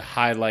well to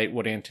highlight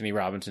what Anthony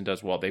Robinson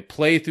does well. They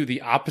play through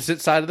the opposite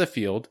side of the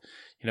field.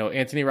 You know,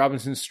 Anthony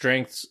Robinson's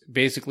strengths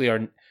basically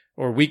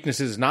or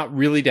weaknesses not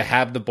really to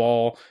have the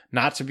ball,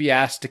 not to be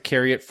asked to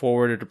carry it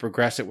forward or to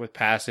progress it with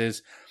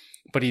passes,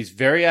 but he's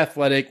very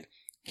athletic.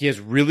 He has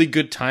really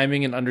good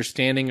timing and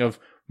understanding of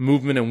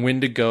movement and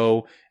when to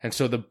go. And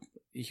so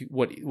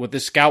what the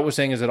scout was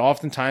saying is that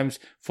oftentimes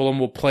Fulham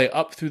will play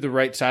up through the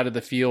right side of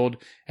the field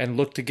and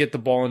look to get the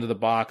ball into the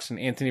box. And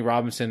Anthony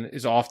Robinson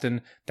is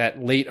often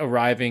that late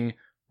arriving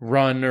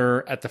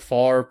runner at the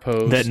far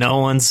post that no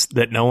one's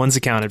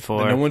accounted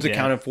for.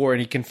 Accounted for, and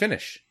he can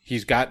finish.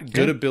 He's got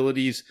good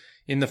abilities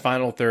in the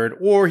final third,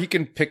 or he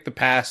can pick the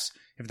pass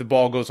if the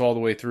ball goes all the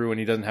way through and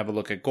he doesn't have a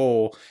look at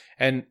goal.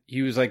 And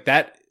he was like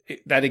that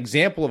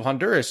example of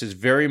Honduras is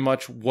very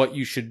much what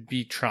you should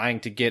be trying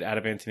to get out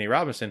of Anthony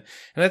Robinson.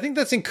 And I think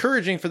that's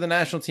encouraging for the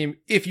national team.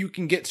 If you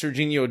can get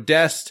Serginho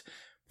Dest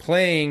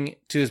playing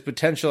to his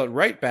potential at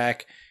right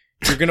back,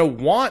 you're going to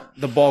want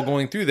the ball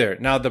going through there.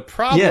 Now, the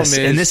problem is...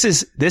 and this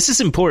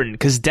is important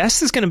because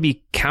Dest is going to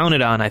be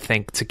counted on, I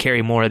think, to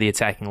carry more of the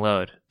attacking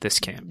load this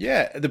camp.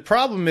 Yeah, the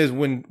problem is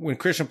when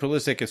Christian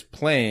Pulisic is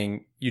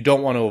playing, you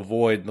don't want to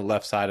avoid the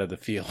left side of the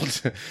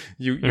field.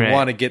 You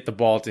want to get the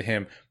ball to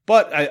him.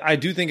 But I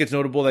do think it's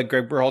notable that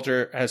Greg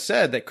Berhalter has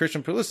said that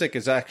Christian Pulisic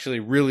is actually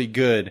really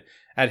good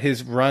at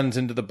his runs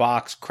into the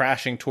box,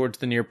 crashing towards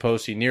the near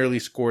post. He nearly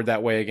scored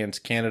that way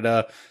against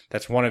Canada.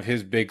 That's one of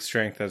his big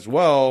strengths as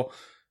well.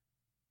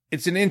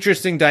 It's an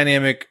interesting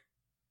dynamic.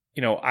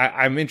 You know,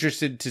 I'm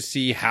interested to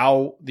see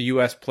how the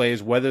U.S.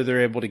 plays, whether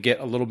they're able to get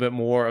a little bit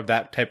more of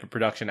that type of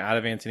production out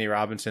of Anthony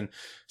Robinson.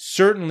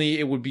 Certainly,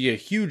 it would be a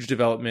huge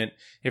development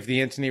if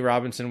the Anthony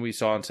Robinson we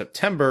saw in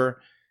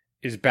September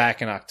is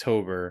back in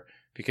October,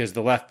 because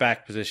the left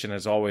back position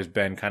has always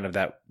been kind of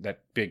that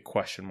big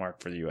question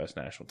mark for the U.S.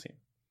 national team.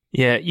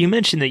 Yeah, you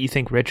mentioned that you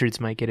think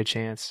Richards might get a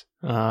chance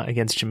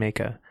against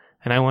Jamaica.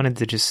 And I wanted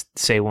to just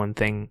say one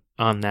thing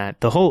on that.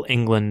 The whole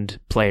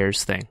England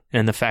players thing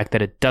and the fact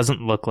that it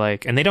doesn't look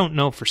like, and they don't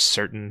know for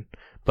certain,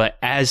 but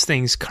as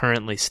things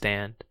currently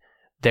stand,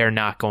 they're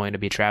not going to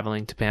be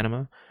traveling to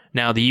Panama.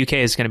 Now, the UK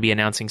is going to be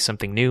announcing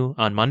something new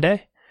on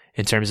Monday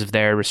in terms of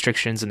their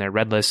restrictions and their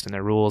red list and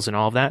their rules and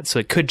all of that. So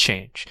it could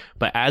change.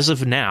 But as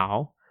of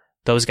now,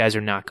 those guys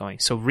are not going.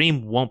 So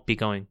Ream won't be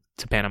going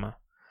to Panama.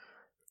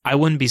 I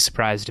wouldn't be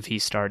surprised if he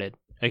started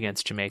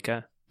against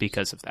Jamaica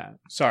because of that.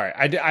 Sorry,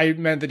 I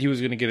meant that he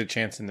was going to get a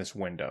chance in this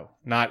window,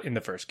 not in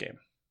the first game.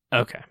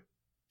 Okay.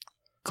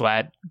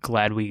 Glad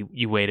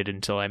you waited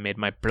until I made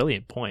my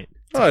brilliant point.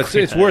 Oh,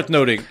 it's worth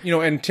noting. You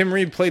know, and Tim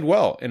Ream played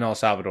well in El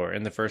Salvador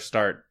in the first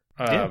start.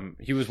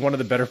 He was one of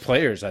the better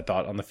players, I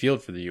thought, on the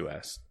field for the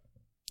U.S.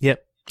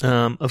 Yep.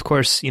 Of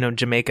course, you know,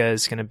 Jamaica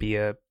is going to be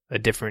a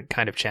different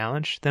kind of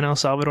challenge than El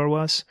Salvador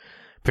was,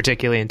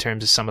 particularly in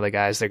terms of some of the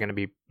guys they're going to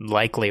be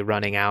likely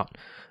running out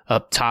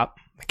up top.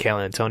 Mikel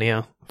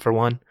Antonio, for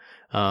one.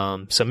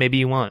 So maybe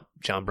you want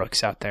John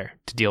Brooks out there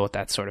to deal with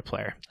that sort of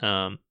player.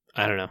 I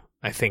don't know.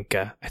 I think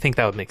that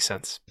would make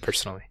sense,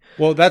 personally.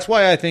 Well, that's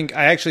why I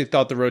actually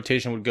thought the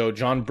rotation would go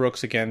John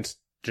Brooks against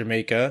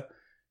Jamaica,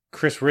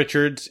 Chris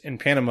Richards in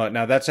Panama.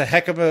 Now, that's a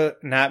heck of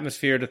an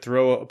atmosphere to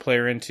throw a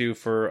player into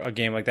for a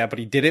game like that, but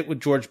he did it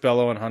with George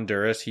Bello in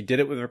Honduras. He did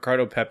it with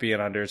Ricardo Pepi in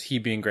Honduras, he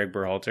being Greg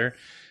Berhalter.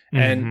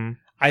 And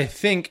I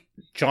think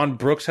John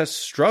Brooks has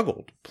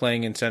struggled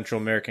playing in Central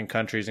American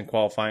countries and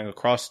qualifying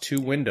across 2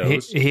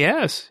 windows. He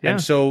has, yeah.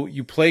 And so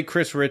you play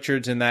Chris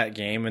Richards in that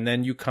game, and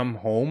then you come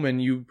home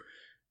and you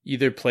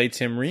either play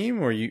Tim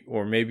Ream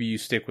or maybe you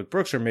stick with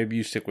Brooks, or maybe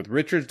you stick with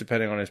Richards,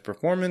 depending on his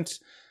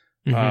performance.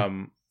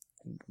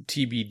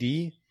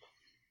 TBD.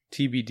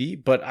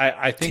 But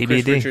I think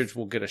Chris Richards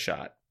will get a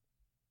shot.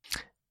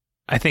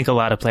 I think a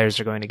lot of players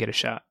are going to get a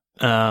shot.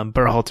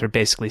 Berhalter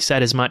basically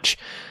said as much.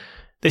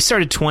 They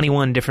started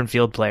 21 different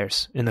field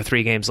players in the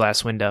 3 games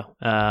last window.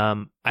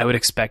 I would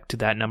expect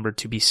that number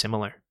to be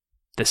similar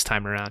this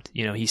time around.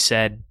 You know, he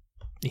said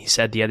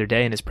the other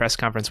day in his press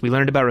conference, we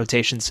learned about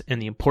rotations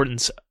and the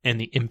importance and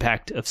the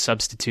impact of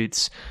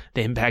substitutes,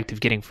 the impact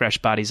of getting fresh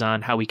bodies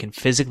on, how we can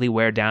physically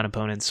wear down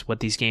opponents, what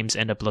these games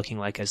end up looking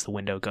like as the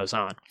window goes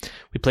on.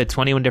 We played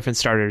 21 different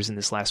starters in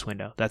this last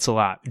window. That's a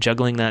lot.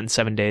 Juggling that in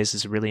 7 days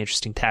is a really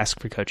interesting task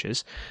for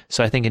coaches.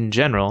 So I think in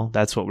general,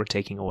 that's what we're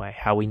taking away,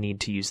 how we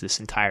need to use this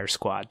entire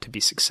squad to be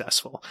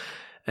successful.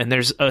 And there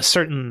was a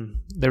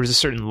certain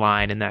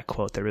line in that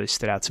quote that really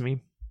stood out to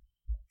me.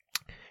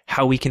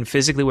 How we can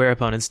physically wear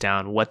opponents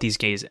down, what these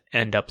games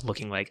end up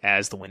looking like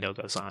as the window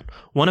goes on.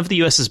 One of the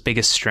U.S.'s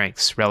biggest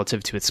strengths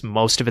relative to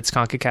most of its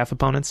CONCACAF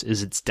opponents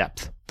is its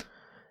depth.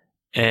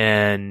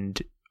 And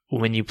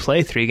when you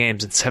play 3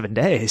 games in 7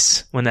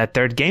 days, when that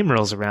 3rd game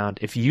rolls around,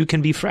 if you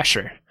can be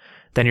fresher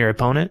than your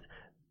opponent,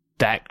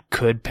 that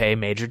could pay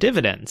major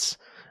dividends.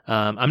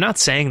 I'm not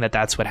saying that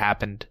that's what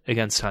happened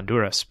against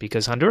Honduras,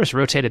 because Honduras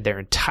rotated their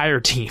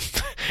entire team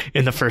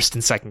in the 1st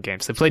and 2nd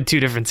games. They played 2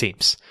 different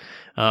teams.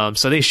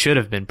 So they should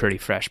have been pretty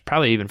fresh,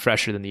 probably even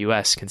fresher than the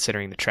U.S.,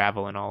 considering the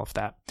travel and all of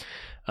that.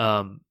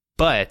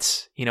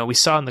 But, you know, we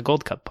saw in the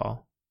Gold Cup,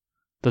 Paul,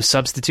 those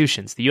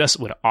substitutions. The U.S.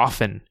 would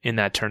often, in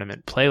that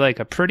tournament, play like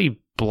a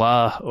pretty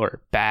blah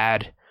or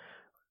bad,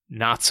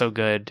 not so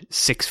good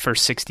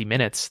first 60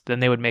 minutes. Then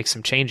they would make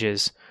some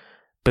changes.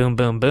 Boom,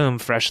 boom, boom,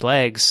 fresh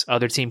legs.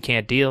 Other team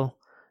can't deal.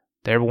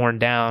 They're worn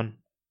down.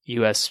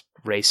 U.S.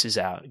 races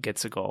out,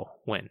 gets a goal,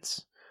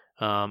 wins.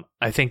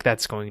 I think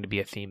that's going to be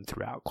a theme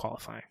throughout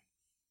qualifying.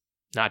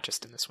 Not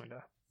just in this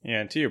window.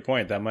 Yeah, and to your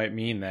point, that might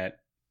mean that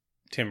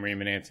Tim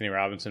Ream and Anthony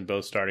Robinson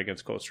both start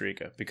against Costa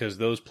Rica, because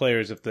those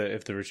players, if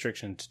the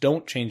restrictions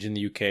don't change in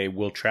the UK,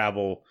 will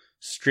travel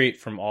straight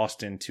from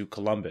Austin to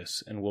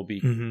Columbus and will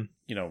be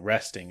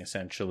resting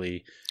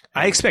essentially.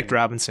 I expect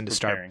Robinson to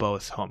start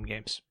both home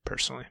games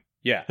personally.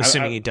 Yeah,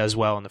 assuming he does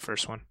well in the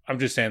first one. I'm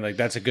just saying, like,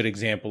 that's a good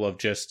example of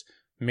just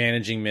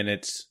managing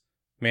minutes,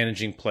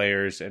 managing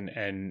players, and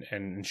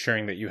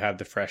ensuring that you have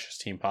the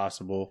freshest team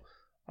possible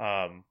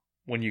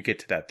when you get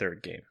to that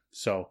 3rd game.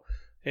 So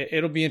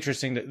it'll be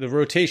interesting. The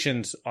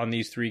rotations on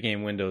these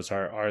 3-game windows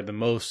are the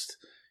most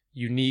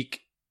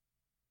unique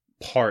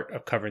part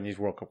of covering these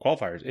World Cup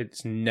qualifiers.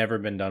 It's never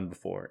been done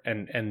before.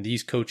 And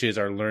these coaches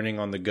are learning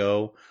on the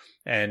go,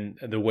 and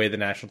the way the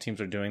national teams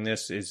are doing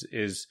this is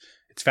it's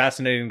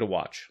fascinating to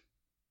watch.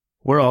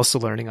 We're also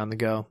learning on the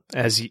go,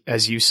 as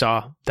you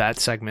saw that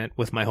segment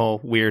with my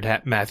whole weird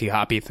Matthew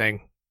Hoppe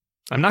thing.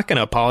 I'm not going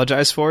to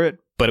apologize for it,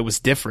 but it was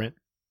different.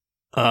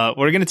 We're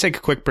going to take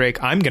a quick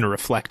break. I'm going to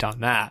reflect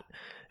on that,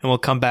 and we'll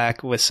come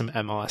back with some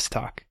MLS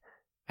talk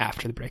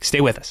after the break.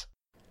 Stay with us.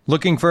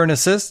 Looking for an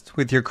assist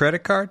with your credit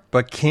card,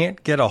 but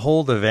can't get a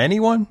hold of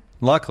anyone?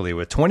 Luckily,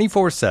 with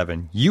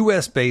 24/7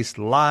 U.S.-based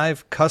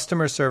live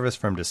customer service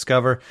from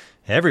Discover,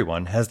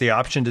 everyone has the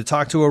option to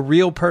talk to a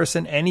real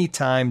person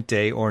anytime,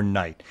 day or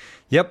night.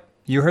 Yep,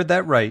 you heard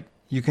that right.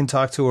 You can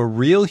talk to a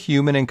real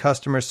human in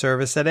customer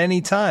service at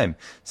any time.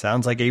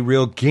 Sounds like a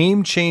real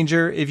game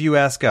changer if you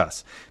ask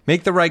us.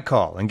 Make the right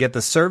call and get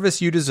the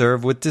service you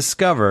deserve with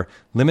Discover.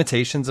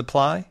 Limitations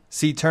apply.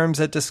 See terms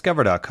at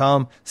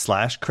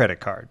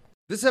discover.com/creditcard.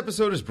 This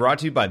episode is brought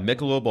to you by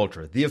Michelob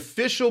Ultra, the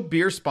official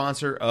beer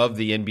sponsor of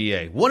the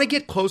NBA. Want to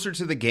get closer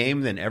to the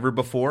game than ever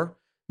before?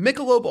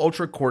 Michelob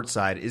Ultra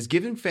Courtside is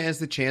giving fans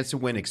the chance to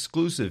win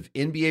exclusive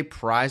NBA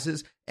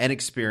prizes and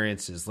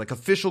experiences like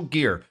official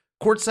gear,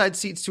 courtside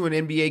seats to an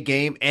NBA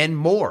game, and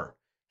more.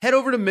 Head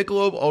over to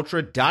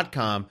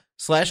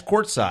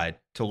MichelobUltra.com/courtside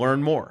to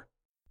learn more.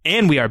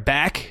 And we are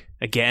back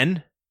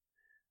again.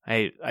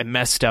 I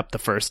messed up the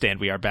first "and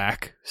we are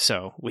back,"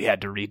 so we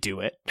had to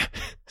redo it.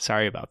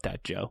 Sorry about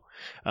that, Joe.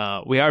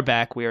 We are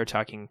back. We are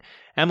talking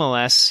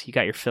MLS. You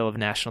got your fill of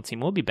national team.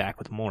 We'll be back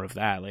with more of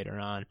that later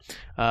on.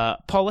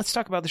 Paul, let's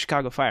talk about the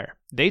Chicago Fire.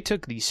 They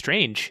took the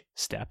strange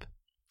step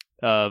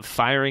of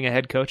firing a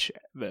head coach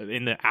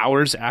in the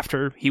hours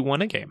after he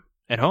won a game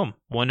at home.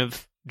 One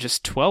of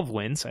just 12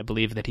 wins, I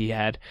believe, that he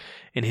had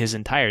in his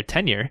entire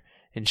tenure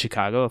in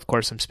Chicago. Of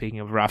course, I'm speaking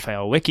of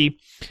Rafael Vicky.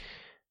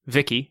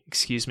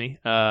 He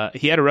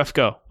had a rough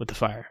go with the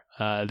Fire.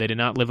 They did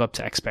not live up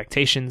to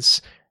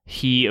expectations.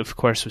 He, of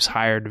course, was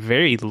hired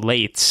very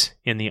late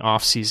in the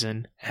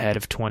offseason ahead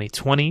of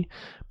 2020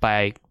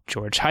 by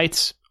George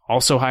Heitz,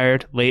 also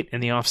hired late in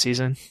the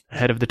offseason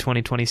ahead of the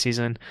 2020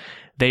 season.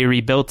 They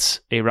rebuilt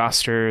a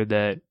roster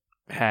that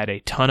had a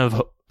ton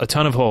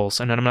of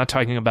holes, and I'm not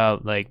talking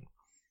about like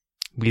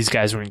these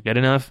guys weren't good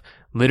enough.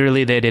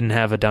 Literally, they didn't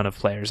have a ton of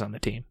players on the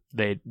team.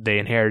 They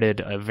inherited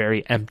a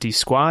very empty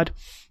squad.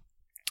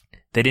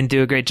 They didn't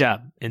do a great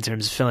job in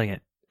terms of filling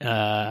it.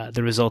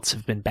 The results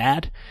have been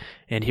bad,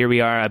 and here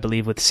we are, I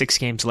believe, with 6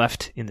 games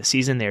left in the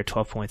season. They are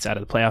 12 points out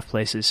of the playoff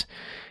places,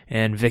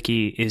 and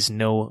Vicky is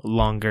no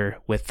longer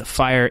with the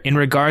Fire. In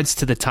regards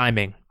to the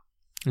timing,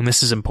 and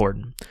this is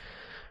important,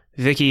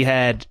 Vicky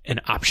had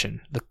an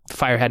option. The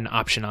Fire had an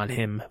option on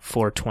him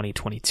for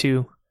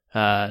 2022.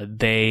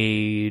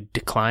 They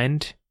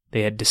declined.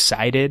 They had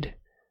decided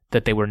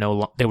that they were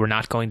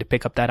not going to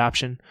pick up that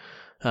option.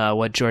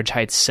 What George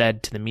Heitz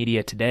said to the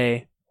media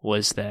today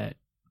was that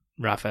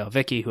Rafael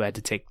Vicky, who had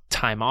to take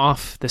time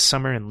off this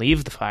summer and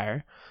leave the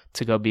Fire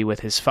to go be with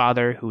his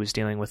father, who was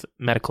dealing with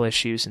medical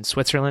issues in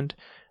Switzerland,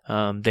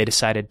 they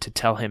decided to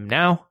tell him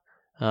now,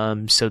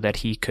 so that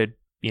he could,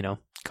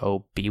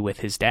 go be with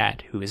his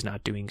dad, who is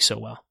not doing so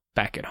well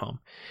back at home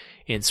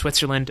in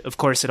Switzerland. Of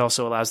course, it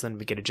also allows them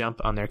to get a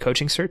jump on their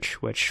coaching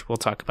search, which we'll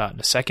talk about in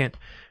a second.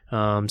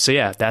 So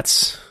yeah,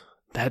 that's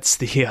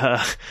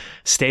the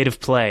state of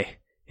play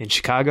in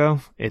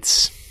Chicago.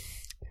 It's,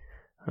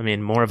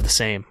 more of the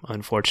same,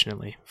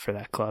 unfortunately, for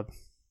that club.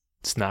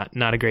 It's not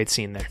a great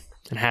scene there,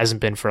 and hasn't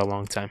been for a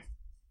long time.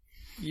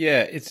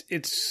 Yeah,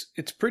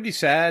 it's pretty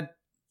sad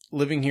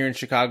living here in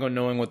Chicago,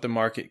 knowing what the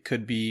market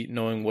could be,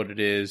 knowing what it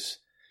is.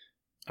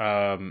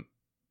 And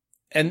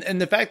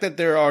the fact that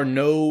there are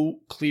no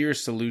clear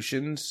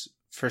solutions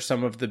for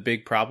some of the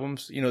big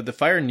problems. The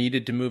Fire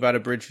needed to move out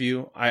of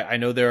Bridgeview. I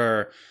know there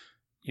are,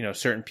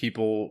 certain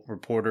people,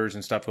 reporters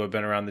and stuff who have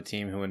been around the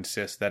team who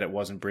insist that it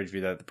wasn't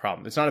Bridgeview that the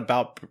problem. It's not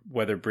about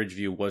whether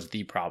Bridgeview was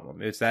the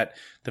problem. It's that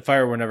the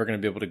Fire were never going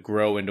to be able to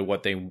grow into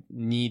what they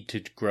need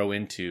to grow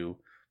into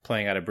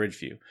playing out of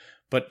Bridgeview.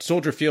 But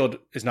Soldier Field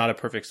is not a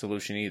perfect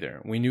solution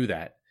either. We knew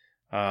that.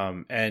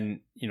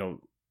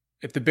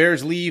 If the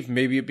Bears leave,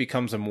 maybe it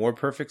becomes a more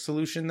perfect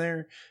solution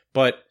there.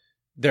 But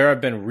there have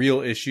been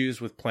real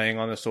issues with playing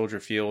on the Soldier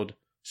Field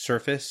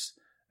surface,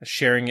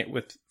 sharing it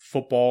with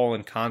football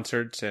and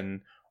concerts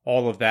and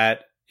all of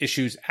that,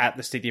 issues at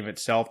the stadium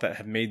itself that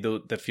have made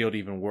the field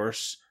even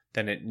worse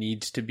than it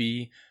needs to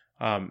be.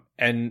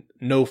 And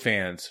no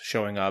fans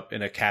showing up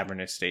in a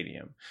cavernous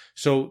stadium.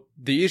 So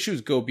the issues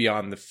go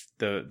beyond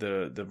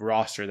the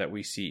roster that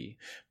we see.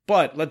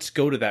 But let's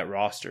go to that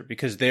roster,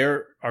 because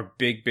there are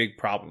big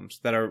problems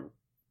that are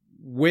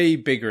way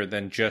bigger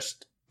than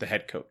just the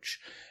head coach.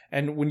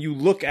 And when you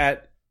look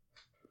at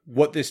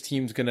what this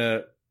team's going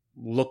to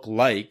look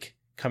like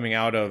coming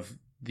out of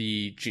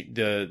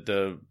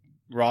the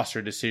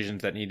roster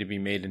decisions that need to be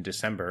made in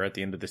December at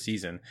the end of the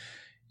season,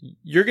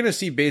 you're going to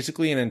see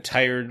basically an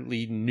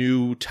entirely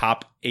new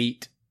top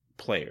 8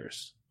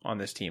 players on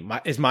this team,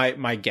 is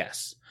my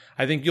guess.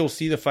 I think you'll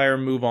see the Fire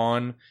move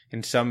on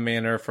in some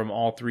manner from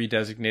all 3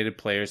 designated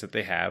players that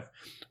they have,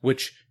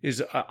 which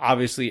is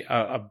obviously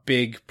a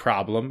big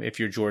problem if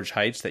you're George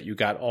Heitz, that you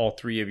got all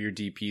 3 of your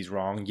DPs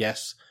wrong.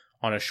 Yes,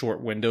 on a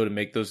short window to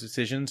make those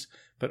decisions,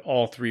 but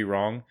all 3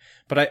 wrong.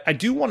 But I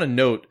do want to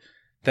note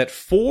that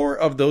 4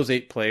 of those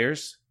 8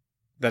 players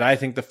that I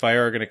think the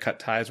Fire are going to cut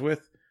ties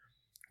with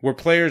were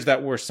players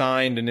that were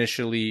signed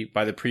initially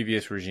by the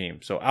previous regime.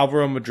 So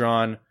Alvaro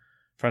Madron,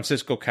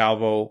 Francisco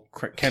Calvo,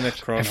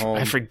 Kenneth Kronholm.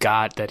 I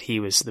forgot that he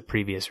was the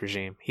previous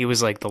regime. He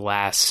was like the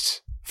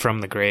last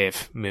from the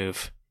grave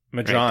move.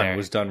 Madron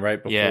was done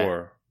right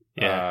before.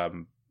 Yeah.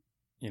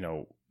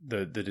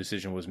 The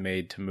decision was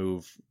made to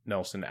move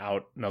Nelson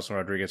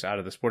Rodriguez out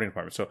of the sporting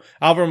department. So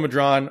Alvaro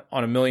Madron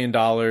on $1 million,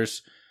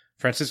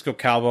 Francisco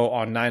Calvo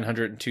on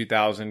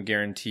 $902,000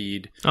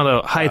 guaranteed.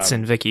 Although Heitz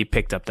and Vicky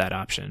picked up that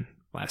option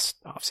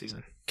last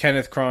offseason.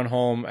 Kenneth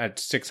Kronholm at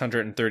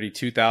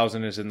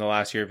 $632,000 is in the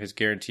last year of his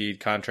guaranteed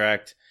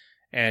contract,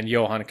 and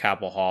Johan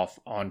Kappelhoff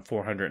on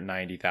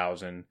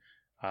 $490,000,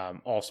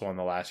 also on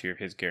the last year of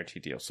his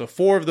guaranteed deal. So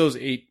 4 of those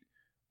 8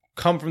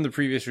 come from the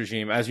previous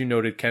regime. As you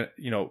noted,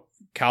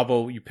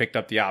 Calvo, you picked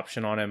up the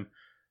option on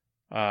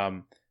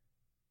him.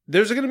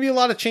 There's going to be a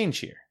lot of change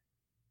here.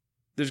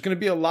 There's going to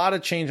be a lot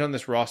of change on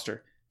this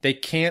roster. They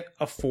can't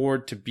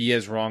afford to be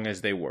as wrong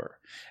as they were.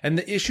 And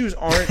the issues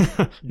aren't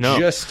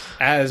just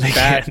as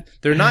bad.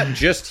 They're not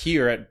just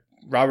here at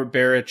Robert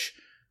Beric,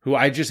 who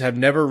I just have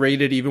never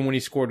rated even when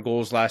he scored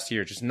goals last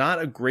year. Just not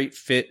a great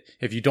fit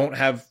if you don't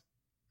have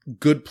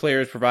good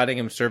players providing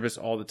him service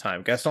all the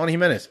time. Gaston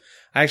Jimenez,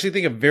 I actually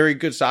think a very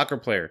good soccer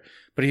player,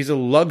 but he's a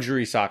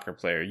luxury soccer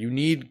player. You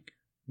need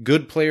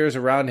good players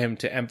around him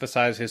to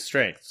emphasize his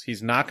strengths.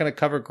 He's not going to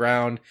cover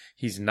ground.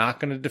 He's not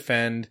going to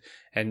defend.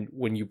 And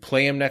when you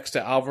play him next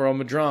to Alvaro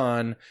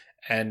Madron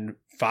and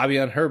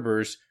Fabian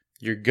Herbers,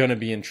 you're going to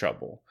be in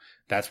trouble.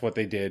 That's what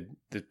they did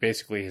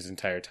basically his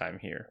entire time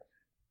here.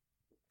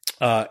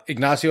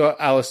 Nacho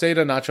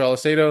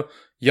Alcedo,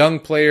 young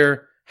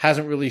player,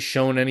 hasn't really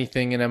shown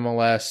anything in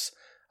MLS.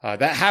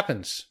 That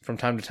happens from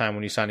time to time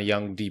when you sign a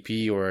young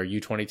DP or a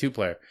U22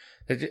 player.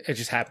 It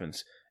just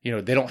happens.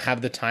 They don't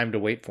have the time to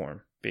wait for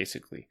him,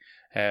 basically.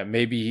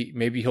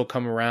 Maybe he'll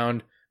come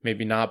around,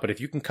 maybe not. But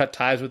if you can cut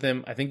ties with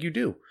him, I think you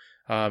do.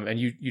 and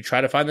you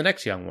try to find the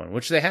next young one,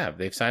 which they have.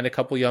 They've signed a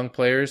couple young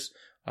players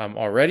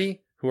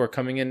already who are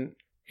coming in,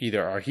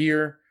 either are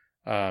here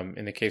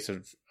in the case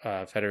of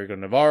Federico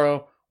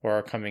Navarro, or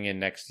are coming in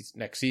next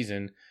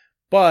season.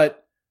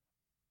 But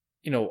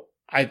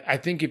I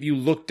think if you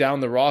look down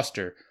the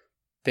roster,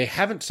 they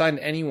haven't signed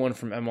anyone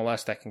from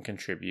MLS that can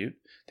contribute.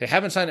 They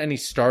haven't signed any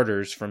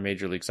starters from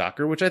Major League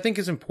Soccer, which I think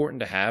is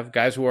important to have.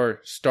 Guys who are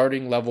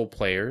starting level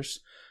players.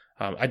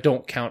 I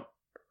don't count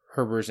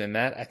Herbers in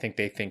that. I think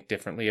they think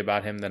differently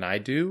about him than I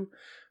do,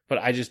 but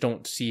I just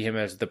don't see him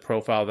as the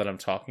profile that I'm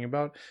talking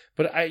about.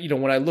 But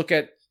when I look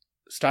at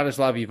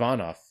Stanislav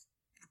Ivanov,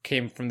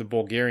 came from the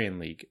Bulgarian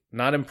league,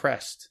 not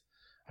impressed.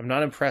 I'm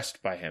not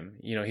impressed by him.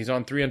 He's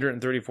on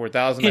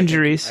 334,000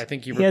 injuries. I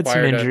think he had some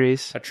required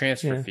injuries. a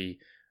transfer fee.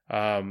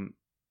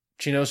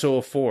 Chinoso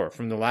Ofor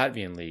from the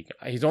Latvian league.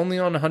 He's only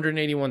on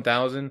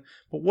 181,000.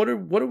 But what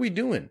are we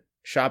doing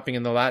shopping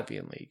in the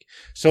Latvian league?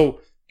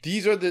 So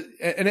these are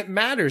and it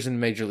matters in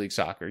Major League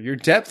Soccer. Your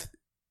depth,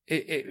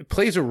 it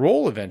plays a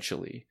role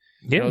eventually.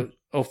 Yeah.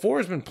 Ofor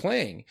has been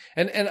playing.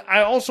 And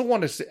I also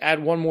want to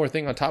add one more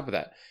thing on top of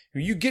that.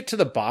 When you get to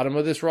the bottom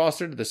of this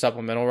roster, to the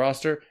supplemental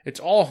roster,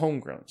 it's all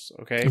homegrowns,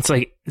 okay? It's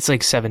like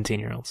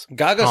 17-year-olds.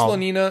 Gaga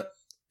Slonina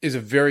is a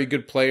very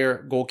good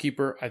player,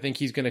 goalkeeper. I think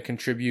he's going to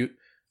contribute.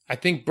 I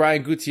think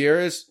Brian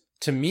Gutierrez,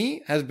 to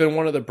me, has been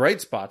one of the bright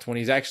spots when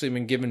he's actually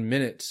been given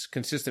minutes,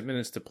 consistent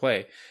minutes to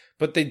play.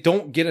 But they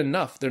don't get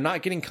enough. They're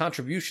not getting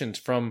contributions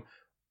from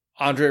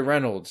Andre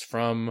Reynolds,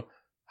 from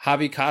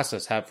Javi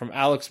Casas, from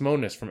Alex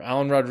Moniz, from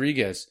Alan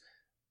Rodriguez,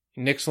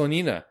 Nick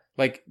Slonina.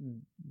 Like,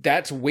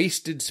 that's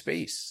wasted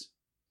space.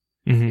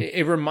 Mm-hmm.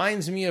 It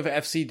reminds me of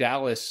FC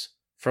Dallas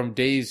from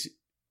days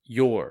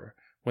yore,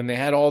 when they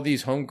had all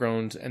these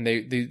homegrowns and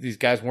these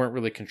guys weren't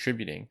really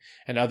contributing.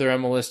 And other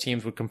MLS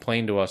teams would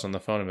complain to us on the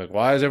phone and be like,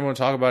 why does everyone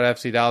talk about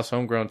FC Dallas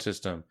homegrown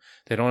system?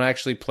 They don't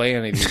actually play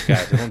any of these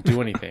guys. They don't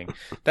do anything.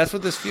 That's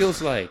what this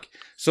feels like.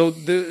 So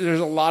there's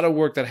a lot of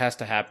work that has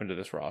to happen to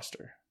this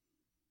roster.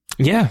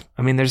 Yeah.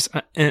 I mean, there's,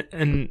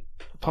 and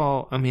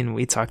Paul, I mean,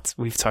 we've talked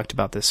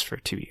about this for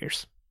 2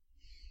 years.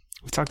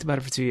 We've talked about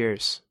it for 2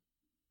 years.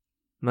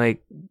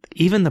 Like,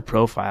 even the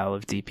profile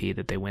of DP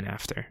that they went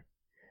after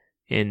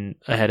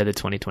ahead of the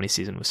 2020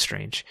 season was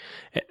strange.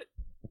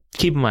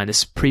 Keep in mind, this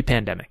is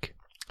pre-pandemic.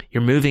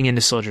 You're moving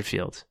into Soldier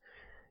Field.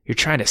 You're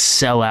trying to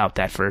sell out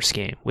that first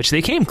game, which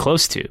they came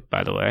close to,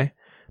 by the way,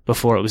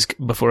 before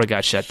it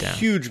got shut down.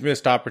 Huge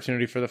missed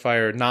opportunity for the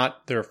Fire.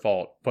 Not their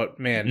fault, but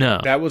man, no.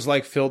 That was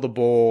like fill the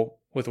bowl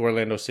with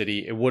Orlando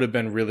City. It would have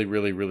been really,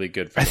 really, really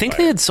good for I think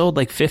Fire. they had sold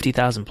like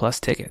 50,000 plus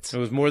tickets. It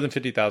was more than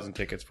 50,000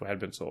 tickets had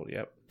been sold,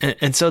 yep.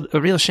 And so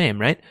a real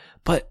shame, right?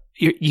 But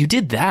you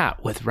did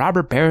that with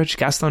Robert Barrich,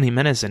 Gaston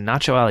Jimenez, and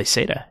Nacho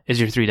Aliseda as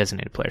your 3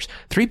 designated players.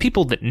 3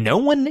 people that no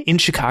one in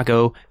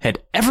Chicago had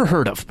ever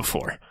heard of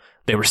before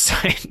they were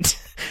signed.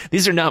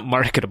 These are not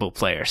marketable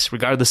players,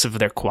 regardless of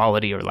their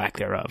quality or lack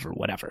thereof or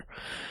whatever.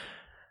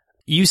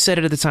 You said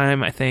it at the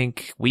time. I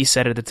think we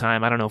said it at the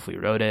time. I don't know if we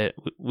wrote it.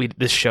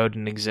 This show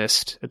didn't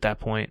exist at that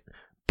point.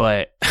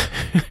 But,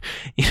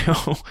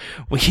 if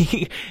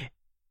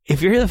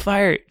you're the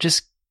Fire,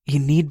 you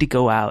need to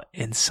go out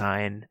and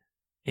sign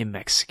a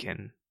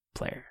Mexican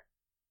player.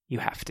 You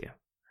have to.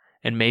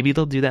 And maybe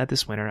they'll do that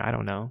this winter. I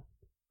don't know.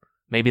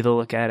 Maybe they'll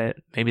look at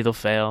it. Maybe they'll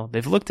fail.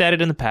 They've looked at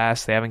it in the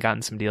past. They haven't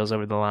gotten some deals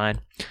over the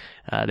line.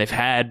 They've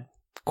had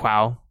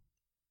Quao.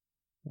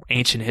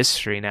 Ancient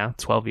history now,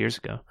 12 years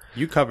ago.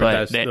 You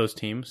covered those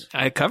teams.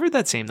 I covered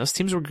that team. Those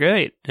teams were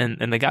great,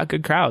 and they got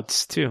good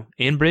crowds too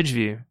in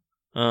Bridgeview.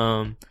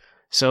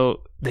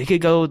 So they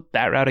could go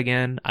that route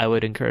again. I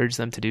would encourage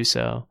them to do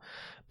so.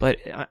 But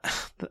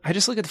I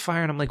just look at the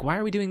Fire and I'm like, why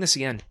are we doing this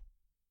again?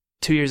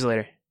 2 years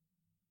later.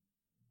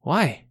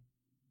 Why?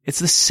 It's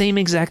the same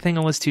exact thing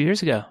it was 2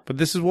 years ago. But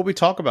this is what we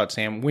talk about,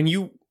 Sam. When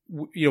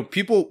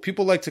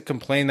people like to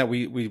complain that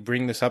we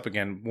bring this up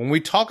again. When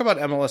we talk about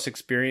MLS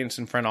experience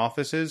in front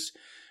offices,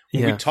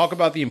 when we talk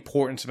about the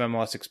importance of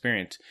MLS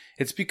experience,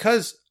 it's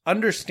because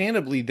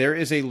understandably there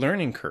is a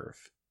learning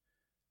curve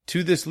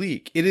to this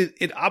league.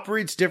 It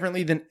operates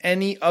differently than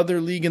any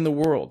other league in the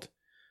world.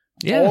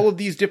 Yeah. All of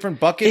these different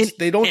buckets,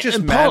 they don't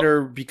just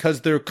matter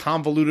because they're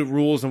convoluted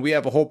rules and we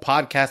have a whole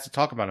podcast to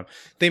talk about them.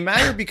 They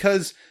matter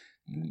because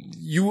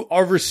you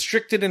are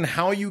restricted in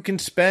how you can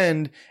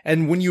spend.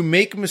 And when you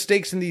make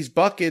mistakes in these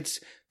buckets,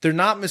 they're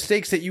not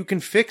mistakes that you can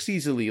fix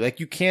easily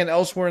like you can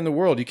elsewhere in the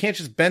world. You can't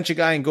just bench a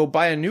guy and go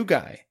buy a new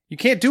guy. You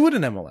can't do it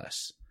in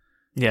MLS.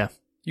 Yeah.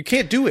 You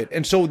can't do it.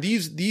 And so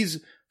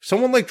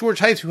someone like George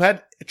Heitz, who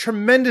had a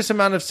tremendous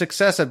amount of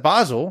success at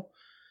Basel,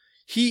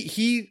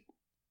 he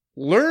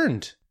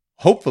learned,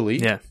 hopefully.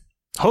 Yeah.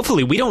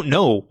 Hopefully. We don't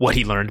know what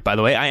he learned, by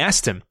the way. I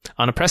asked him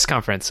on a press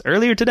conference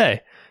earlier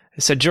today. I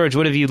said, George,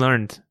 what have you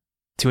learned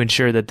to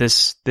ensure that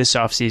this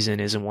offseason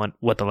isn't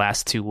what the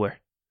last 2 were?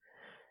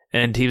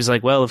 And he was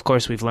like, well, of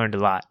course, we've learned a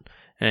lot.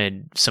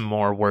 And some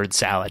more word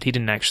salad. He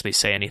didn't actually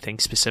say anything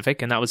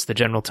specific, and that was the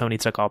general tone he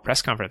took all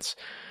press conference.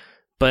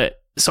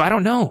 But, so I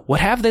don't know. What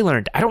have they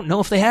learned? I don't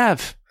know if they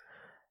have.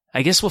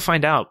 I guess we'll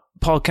find out.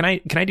 Paul, can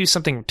I do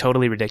something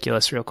totally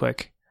ridiculous real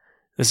quick?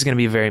 This is going to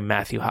be very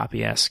Matthew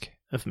Hoppe-esque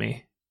of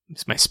me.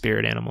 It's my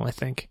spirit animal, I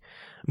think.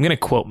 I'm going to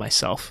quote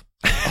myself.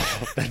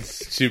 Oh,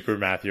 that's super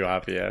Matthew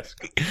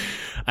Hoppe-esque.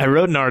 I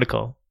wrote an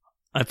article.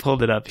 I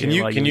pulled it up here.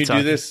 Can you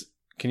do this?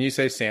 Can you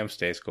say Sam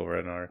Stejskal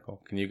wrote an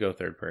article? Can you go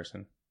third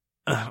person?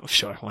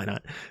 Sure, why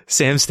not?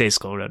 Sam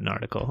Stejskal wrote an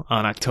article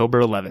on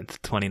October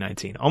 11th,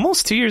 2019,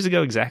 almost 2 years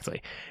ago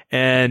exactly.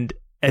 And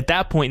at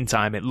that point in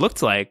time, it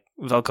looked like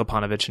Veljko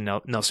Paunovic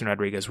and Nelson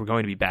Rodriguez were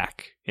going to be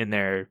back in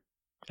there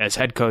as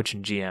head coach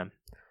and GM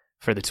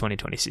for the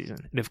 2020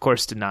 season. It, of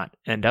course, did not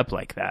end up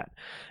like that.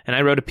 And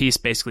I wrote a piece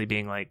basically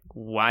being like,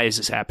 why is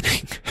this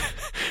happening?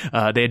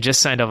 They had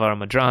just signed Alvaro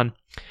Madron.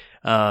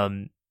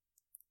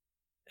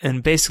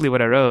 And basically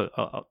what I wrote,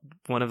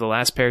 one of the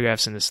last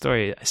paragraphs in the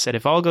story, I said,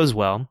 if all goes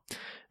well,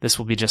 this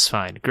will be just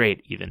fine.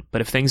 Great, even.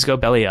 But if things go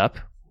belly up,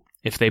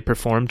 if they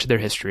perform to their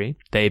history,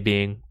 they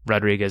being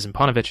Rodriguez and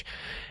Paunovic,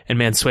 and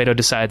Mansueto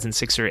decides in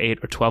 6 or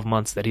 8 or 12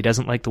 months that he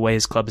doesn't like the way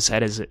his club is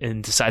headed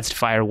and decides to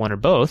fire one or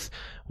both,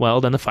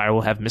 well, then the Fire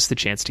will have missed the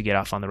chance to get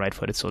off on the right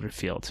foot at Soldier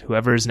Field.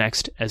 Whoever is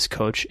next as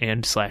coach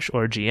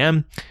and/or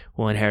GM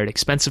will inherit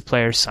expensive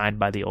players signed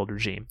by the old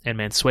regime. And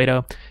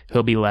Mansueto,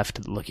 he'll be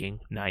left looking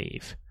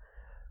naive.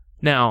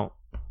 Now,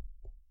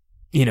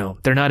 you know,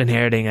 they're not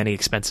inheriting any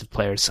expensive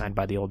players signed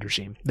by the old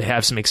regime. They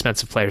have some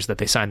expensive players that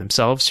they signed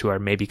themselves who are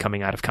maybe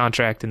coming out of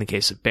contract in the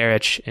case of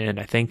Beric and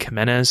I think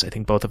Jimenez. I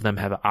think both of them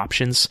have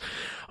options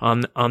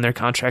on their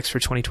contracts for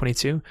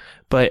 2022.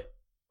 But,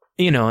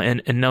 you know,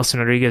 and Nelson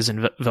Rodriguez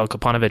and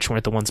Veljko Paunovic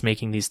weren't the ones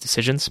making these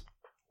decisions.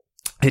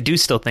 I do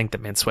still think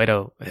that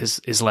Mansueto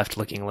is left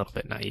looking a little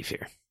bit naive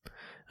here.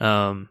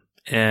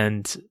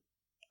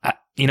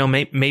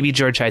 Maybe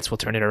George Heitz will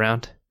turn it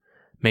around.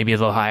 Maybe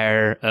they'll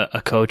hire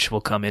a coach who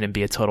will come in and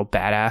be a total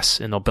badass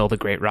and they'll build a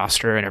great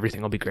roster and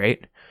everything will be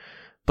great.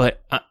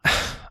 But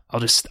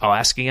I'll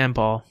ask again,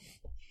 Paul,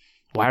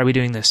 why are we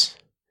doing this?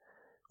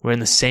 We're in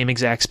the same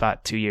exact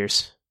spot 2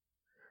 years.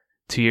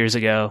 2 years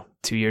ago,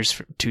 2 years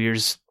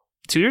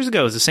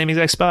ago is the same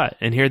exact spot.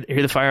 And here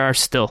the Fire are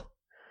still.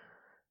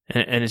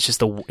 And it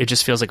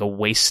just feels like a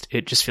waste.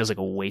 It just feels like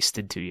a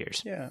wasted 2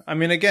 years. Yeah. I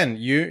mean, again,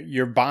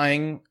 you're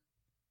kind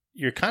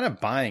of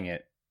buying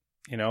it.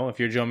 You know, if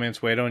you're Joe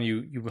Mansueto and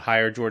you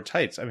hire George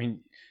Heitz, I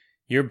mean,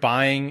 you're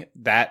buying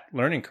that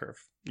learning curve.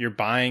 You're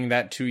buying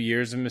that 2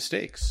 years of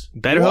mistakes.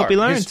 Better hope he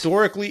learns.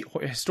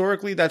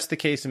 Historically, that's the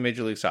case in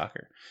Major League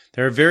Soccer.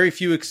 There are very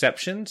few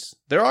exceptions.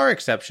 There are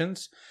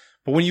exceptions.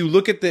 But when you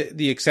look at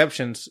the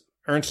exceptions,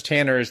 Ernst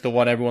Tanner is the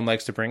one everyone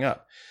likes to bring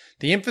up.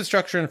 The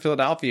infrastructure in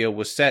Philadelphia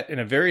was set in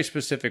a very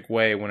specific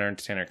way when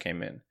Ernst Tanner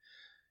came in.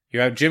 You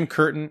have Jim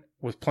Curtin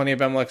with plenty of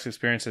MLS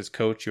experience as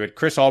coach. You had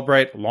Chris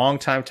Albright,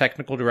 longtime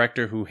technical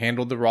director who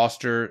handled the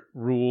roster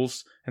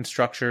rules and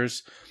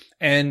structures.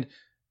 And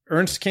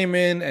Ernst came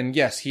in and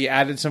yes, he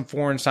added some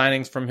foreign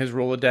signings from his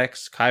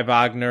Rolodex, Kai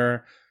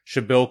Wagner,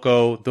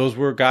 Shabilko. Those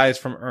were guys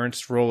from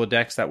Ernst's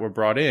Rolodex that were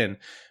brought in.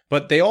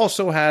 But they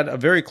also had a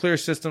very clear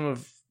system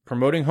of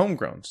promoting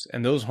homegrowns.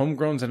 And those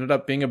homegrowns ended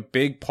up being a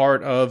big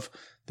part of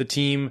the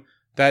team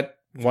that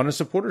won a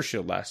Supporters'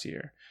 Shield last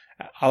year.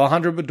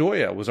 Alejandro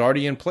Bedoya was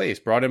already in place,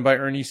 brought in by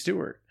Ernie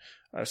Stewart,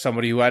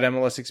 somebody who had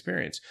MLS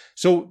experience.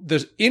 So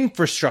the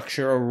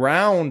infrastructure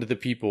around the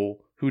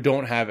people who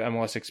don't have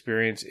MLS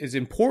experience is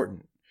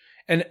important.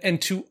 And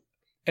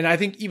I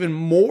think even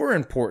more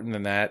important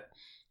than that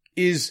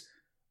is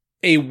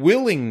a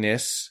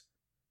willingness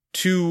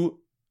to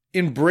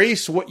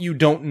embrace what you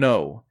don't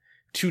know,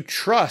 to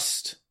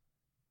trust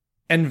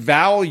and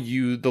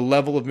value the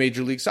level of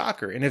Major League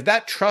Soccer. And if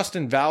that trust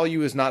and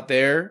value is not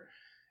there,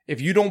 if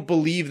you don't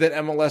believe that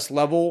MLS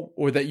level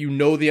or that you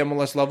know the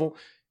MLS level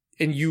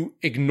and you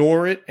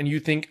ignore it and you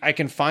think I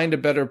can find a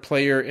better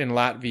player in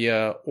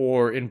Latvia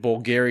or in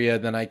Bulgaria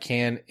than I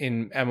can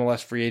in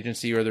MLS free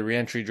agency or the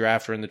reentry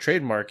draft or in the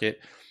trade market,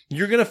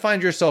 you're going to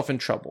find yourself in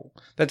trouble.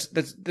 That's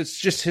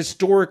just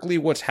historically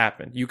what's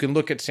happened. You can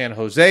look at San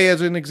Jose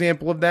as an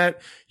example of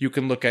that. You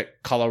can look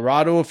at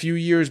Colorado a few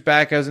years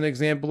back as an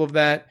example of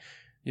that.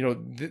 You know,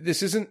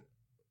 this isn't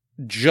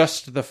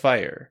just the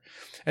Fire.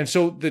 And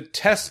so the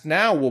test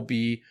now will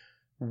be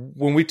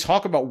when we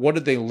talk about what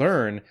did they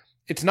learn,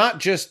 it's not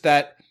just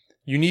that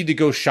you need to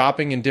go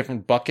shopping in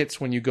different buckets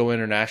when you go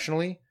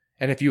internationally.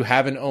 And if you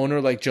have an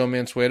owner like Joe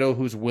Mansueto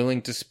who's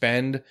willing to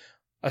spend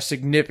a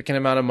significant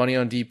amount of money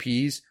on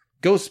DPs,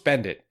 go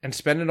spend it and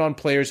spend it on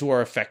players who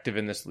are effective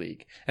in this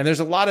league. And there's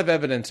a lot of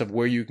evidence of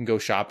where you can go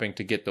shopping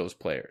to get those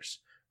players,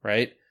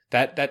 right?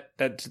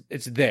 That's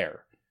it's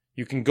there.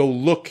 You can go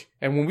look.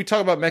 And when we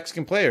talk about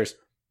Mexican players,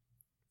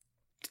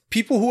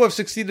 people who have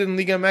succeeded in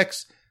Liga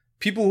MX,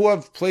 people who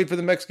have played for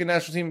the Mexican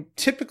national team,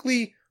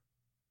 typically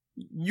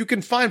you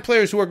can find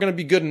players who are going to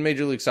be good in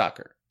Major League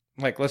Soccer.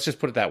 Like, let's just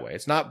put it that way.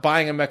 It's not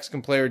buying a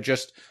Mexican player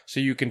just so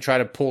you can try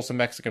to pull some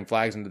Mexican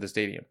flags into the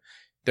stadium.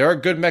 There are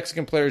good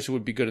Mexican players who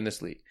would be good in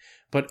this league.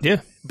 But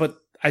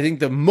I think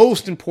the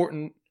most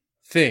important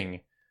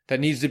thing that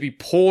needs to be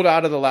pulled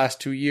out of the last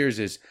 2 years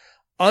is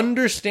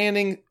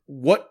understanding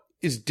what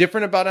is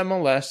different about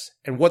MLS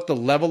and what the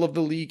level of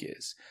the league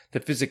is. The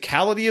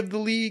physicality of the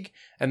league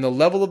and the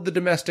level of the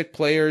domestic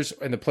players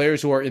and the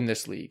players who are in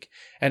this league.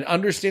 And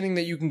understanding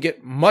that you can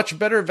get much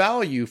better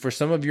value for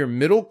some of your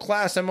middle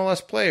class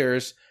MLS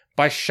players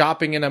by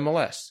shopping in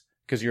MLS.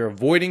 Because you're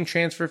avoiding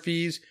transfer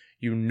fees.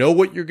 You know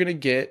what you're going to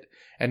get.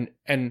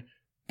 And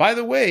by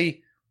the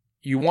way,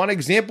 you want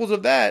examples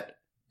of that?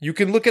 You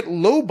can look at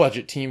low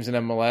budget teams in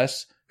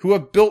MLS who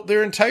have built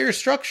their entire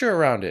structure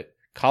around it.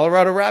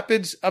 Colorado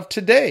Rapids of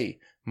today,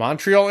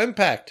 Montreal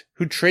Impact,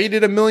 who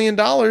traded $1 million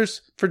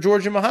for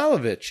Georgia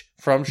Mihailovic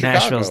from Chicago.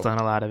 Nashville's done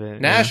a lot of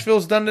it.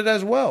 Nashville's done it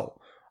as well.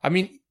 I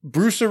mean,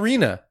 Bruce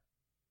Arena.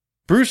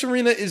 Bruce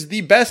Arena is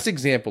the best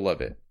example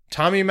of it.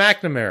 Tommy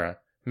McNamara,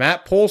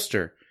 Matt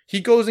Polster. He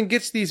goes and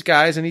gets these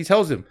guys and he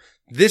tells them,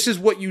 this is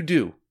what you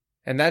do.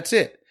 And that's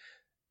it.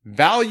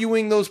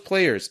 Valuing those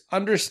players,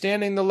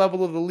 understanding the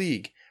level of the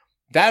league.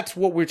 That's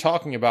what we're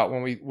talking about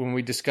when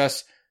we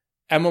discuss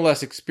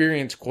MLS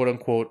experience, quote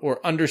unquote,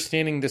 or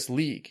understanding this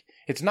league.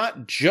 It's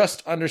not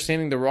just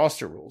understanding the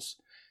roster rules.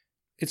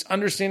 It's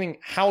understanding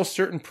how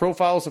certain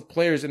profiles of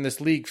players in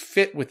this league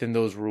fit within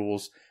those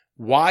rules,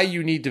 why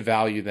you need to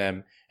value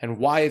them, and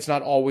why it's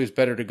not always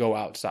better to go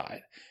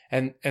outside.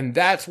 And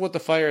that's what the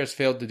Fire has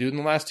failed to do in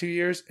the last 2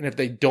 years. And if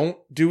they don't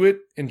do it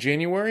in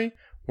January,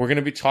 we're going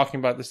to be talking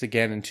about this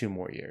again in 2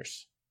 more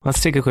years.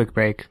 Let's take a quick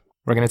break.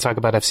 We're going to talk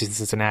about FC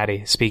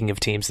Cincinnati. Speaking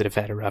of teams that have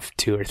had a rough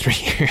 2 or 3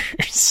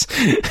 years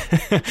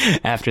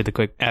after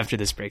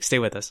this break. Stay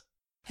with us.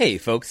 Hey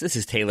folks, this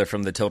is Taylor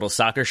from the Total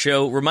Soccer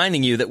Show,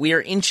 reminding you that we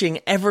are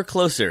inching ever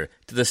closer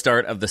to the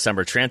start of the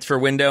summer transfer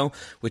window,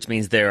 which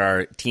means there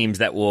are teams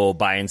that will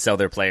buy and sell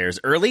their players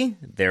early,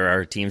 there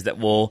are teams that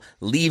will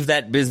leave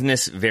that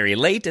business very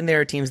late, and there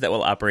are teams that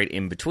will operate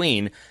in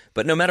between.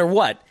 But no matter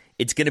what,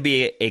 it's going to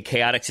be a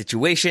chaotic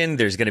situation.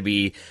 There's going to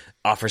be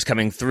offers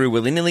coming through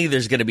willy-nilly.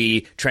 There's going to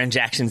be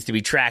transactions to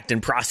be tracked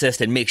and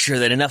processed and make sure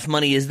that enough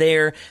money is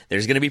there.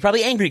 There's going to be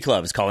probably angry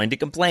clubs calling to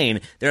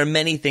complain. There are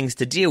many things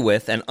to deal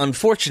with, and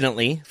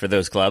unfortunately for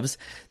those clubs,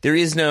 there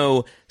is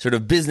no sort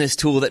of business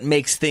tool that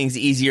makes things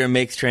easier,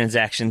 makes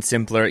transactions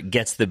simpler,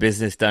 gets the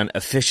business done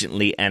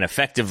efficiently and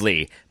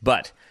effectively.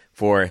 But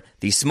for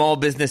the small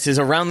businesses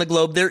around the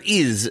globe, there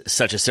is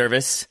such a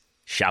service,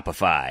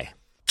 Shopify.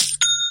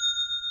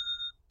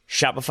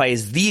 Shopify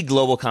is the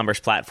global commerce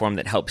platform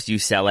that helps you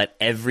sell at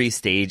every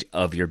stage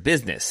of your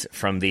business.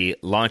 From the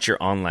launch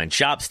your online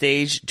shop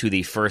stage to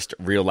the first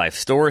real life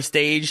store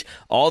stage,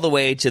 all the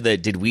way to the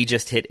did we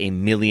just hit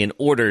 1 million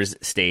orders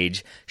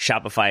stage,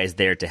 Shopify is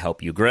there to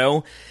help you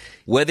grow.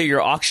 Whether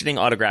you're auctioning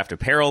autographed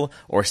apparel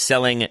or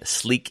selling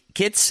sleek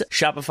kits,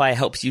 Shopify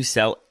helps you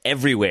sell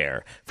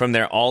everywhere. From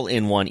their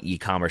all-in-one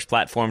e-commerce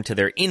platform to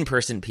their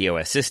in-person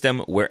POS system,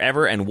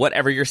 wherever and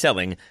whatever you're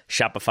selling,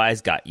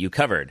 Shopify's got you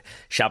covered.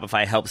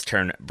 Shopify helps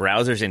turn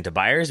browsers into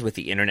buyers with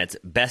the internet's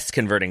best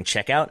converting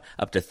checkout,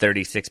 up to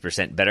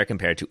 36% better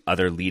compared to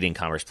other leading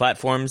commerce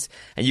platforms.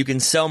 And you can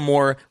sell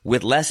more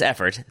with less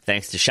effort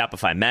thanks to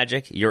Shopify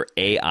Magic, your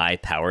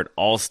AI-powered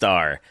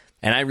all-star.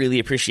 And I really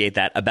appreciate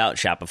that about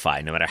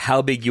Shopify. No matter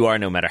how big you are,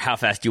 no matter how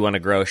fast you want to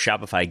grow,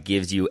 Shopify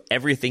gives you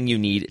everything you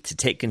need to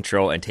take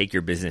control and take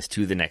your business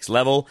to the next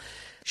level.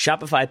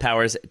 Shopify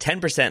powers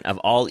 10% of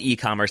all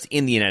e-commerce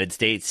in the United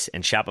States,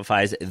 and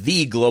Shopify's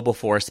the global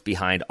force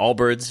behind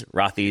Allbirds,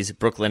 Rothy's,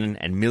 Brooklinen,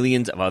 and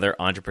millions of other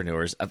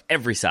entrepreneurs of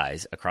every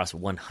size across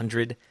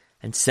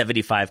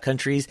 175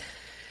 countries.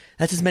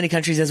 That's as many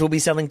countries as will be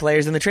selling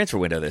players in the transfer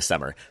window this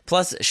summer.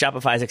 Plus,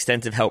 Shopify's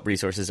extensive help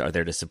resources are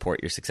there to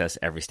support your success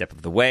every step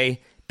of the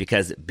way,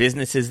 because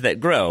businesses that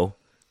grow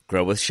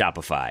with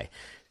Shopify.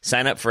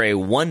 Sign up for a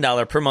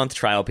 $1 per month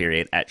trial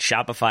period at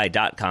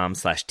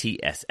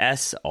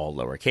shopify.com/TSS, all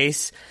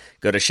lowercase.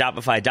 Go to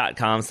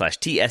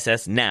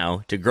shopify.com/TSS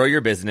now to grow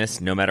your business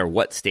no matter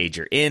what stage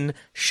you're in.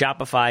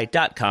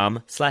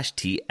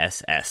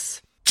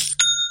 Shopify.com/TSS.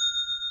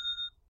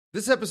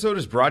 This episode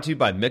is brought to you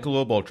by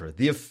Michelob Ultra,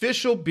 the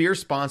official beer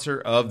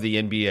sponsor of the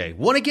NBA.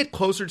 Want to get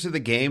closer to the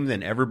game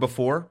than ever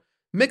before?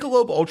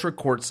 Michelob Ultra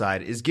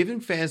Courtside is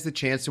giving fans the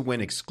chance to win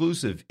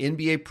exclusive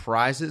NBA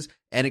prizes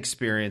and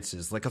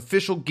experiences like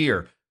official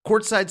gear,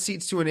 courtside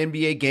seats to an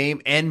NBA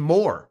game, and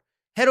more.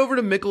 Head over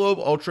to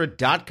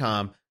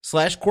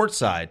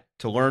MichelobUltra.com/courtside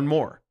to learn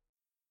more.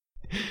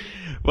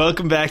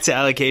 Welcome back to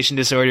Allocation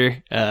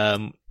Disorder.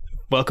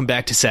 Welcome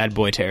back to Sad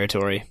Boy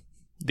Territory,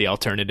 the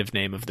alternative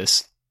name of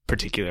this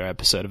particular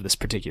episode of this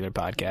particular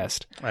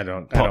podcast.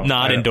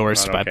 Not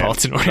endorsed by Paul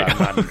Tenorio. I'm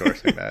not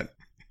endorsing that.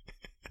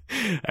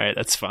 All right,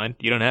 that's fine.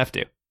 You don't have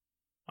to.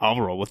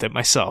 I'll roll with it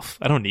myself.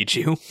 I don't need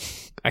you.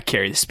 I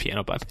carry this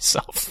piano by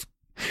myself.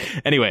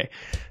 Anyway,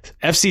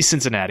 FC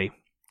Cincinnati.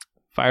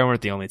 Fire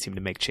weren't the only team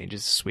to make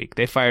changes this week.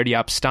 They fired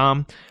Jaap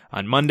Stam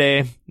on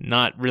Monday.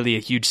 Not really a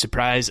huge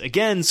surprise.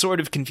 Again, sort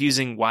of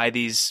confusing why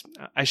these...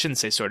 I shouldn't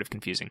say sort of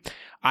confusing.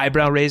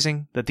 Eyebrow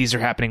raising that these are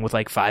happening with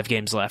like 5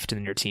 games left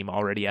and your team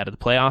already out of the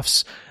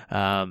playoffs.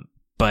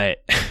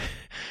 But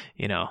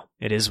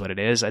it is what it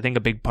is. I think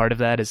a big part of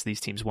that is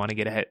these teams want to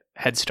get a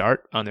head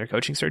start on their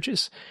coaching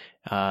searches.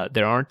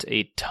 There aren't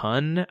a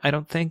ton, I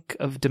don't think,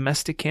 of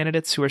domestic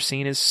candidates who are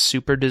seen as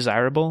super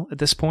desirable at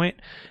this point.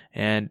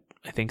 And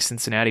I think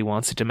Cincinnati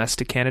wants a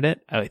domestic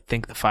candidate. I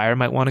think the Fire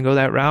might want to go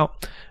that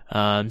route.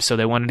 So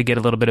they wanted to get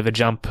a little bit of a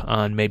jump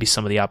on maybe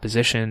some of the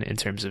opposition in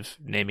terms of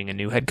naming a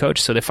new head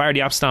coach. So they fired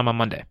Jaap Stam on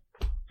Monday.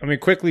 I mean,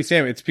 quickly,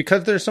 Sam, it's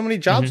because there's so many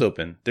jobs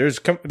open. There's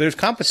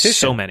competition.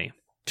 So many.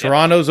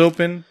 Toronto's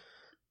open.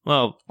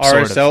 Well,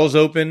 RSL's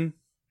open.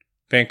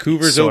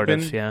 Vancouver's sort open.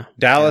 of, yeah.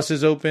 Dallas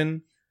is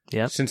open.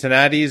 Yeah.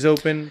 Cincinnati is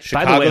open.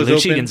 Chicago's By the way,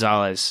 Luchi open.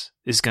 Gonzalez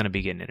is going to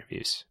be getting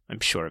interviews. I'm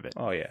sure of it.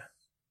 Oh, yeah.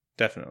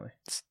 Definitely.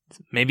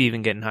 Maybe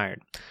even getting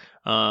hired.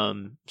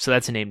 So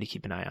that's a name to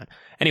keep an eye on.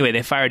 Anyway,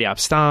 they fired Jaap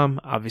Stam.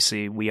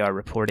 Obviously, we are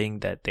reporting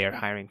that they are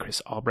hiring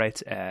Chris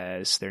Albright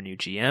as their new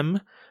GM.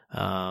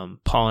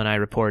 Paul and I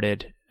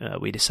reported,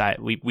 we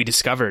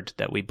discovered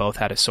that we both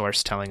had a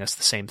source telling us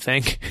the same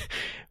thing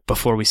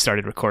before we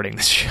started recording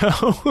this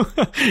show.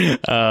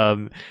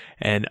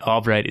 And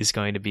Albright is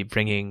going to be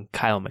bringing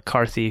Kyle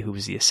McCarthy, who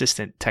was the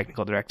assistant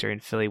technical director in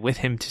Philly, with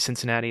him to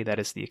Cincinnati. That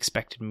is the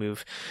expected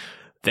move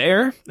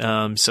there.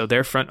 So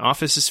their front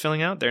office is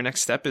filling out. Their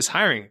next step is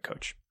hiring a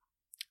coach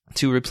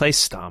to replace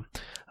Stam.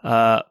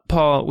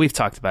 Paul, we've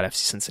talked about FC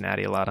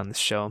Cincinnati a lot on this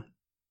show.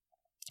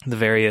 The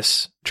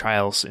various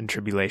trials and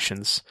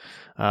tribulations.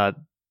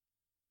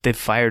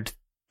 They've hired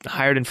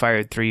and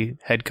fired 3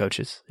 head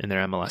coaches in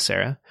their MLS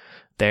era.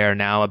 They are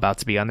now about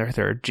to be on their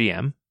 3rd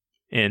GM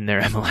in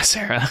their MLS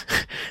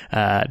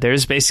era.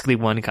 There's basically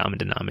one common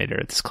denominator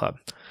at this club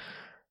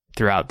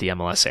throughout the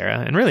MLS era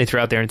and really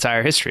throughout their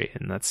entire history.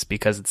 And that's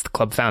because it's the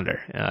club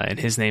founder. And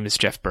his name is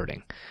Jeff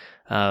Berding.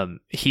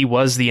 He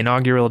was the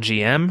inaugural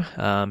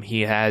GM.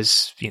 He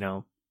has,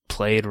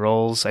 played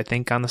roles, I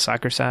think, on the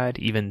soccer side,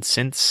 even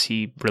since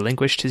he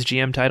relinquished his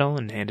GM title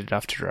and handed it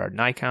off to Gerard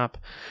Nijkamp.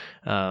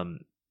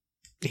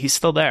 He's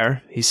still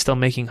there. He's still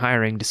making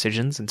hiring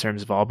decisions in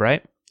terms of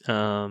Albright.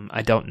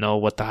 I don't know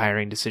what the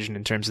hiring decision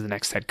in terms of the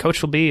next head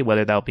coach will be,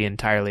 whether that'll be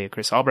entirely a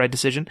Chris Albright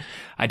decision.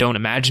 I don't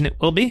imagine it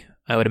will be.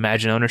 I would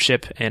imagine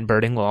ownership and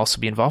Berding will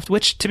also be involved,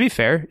 which, to be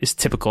fair, is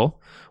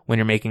typical when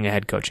you're making a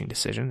head coaching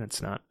decision.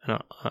 It's not an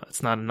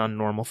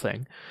unnormal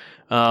thing.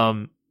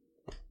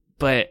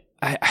 But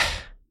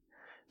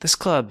this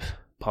club,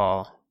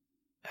 Paul,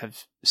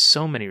 have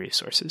so many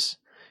resources,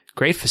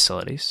 great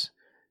facilities,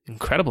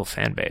 incredible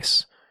fan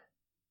base,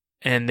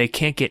 and they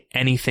can't get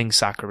anything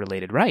soccer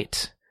related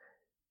right.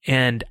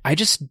 And I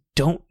just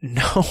don't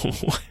know.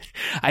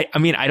 I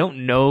mean, I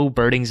don't know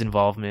Berding's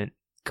involvement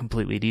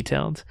completely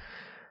detailed,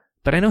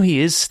 but I know he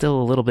is still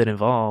a little bit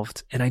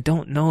involved, and I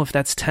don't know if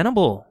that's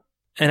tenable.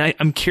 And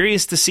I'm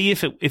curious to see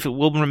if it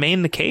will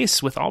remain the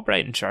case with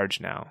Albright in charge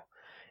now.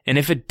 And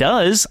if it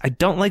does, I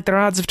don't like their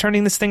odds of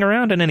turning this thing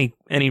around in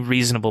any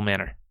reasonable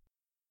manner.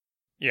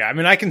 Yeah, I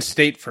mean, I can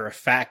state for a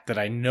fact that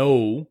I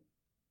know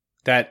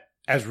that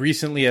as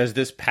recently as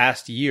this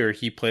past year,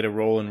 he played a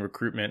role in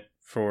recruitment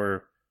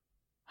for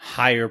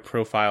higher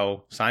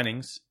profile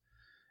signings,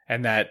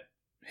 and that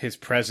his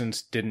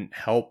presence didn't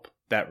help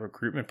that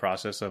recruitment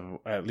process of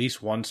at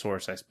least one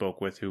source I spoke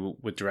with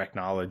with direct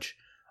knowledge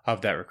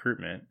of that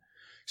recruitment.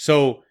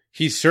 So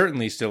he's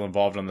certainly still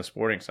involved on the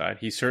sporting side.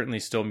 He's certainly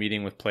still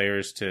meeting with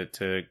players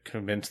to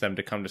convince them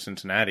to come to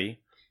Cincinnati.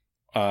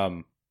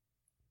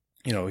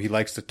 He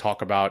likes to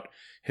talk about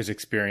his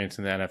experience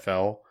in the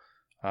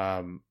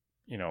NFL.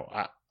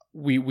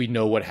 We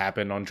know what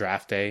happened on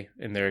draft day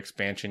in their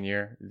expansion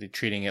year. They're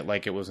treating it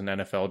like it was an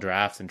NFL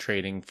draft and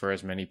trading for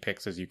as many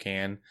picks as you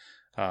can.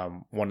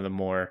 One of the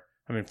more,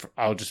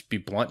 I'll just be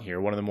blunt here,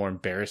 one of the more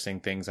embarrassing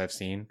things I've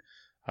seen.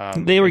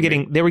 They were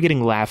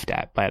getting laughed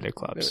at by other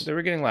clubs. They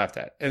were getting laughed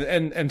at,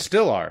 and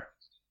still are,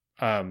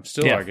 are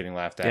getting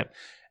laughed at.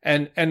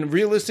 Yep. And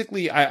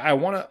realistically, I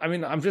want to.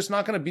 I'm just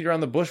not going to beat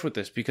around the bush with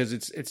this because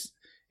it's.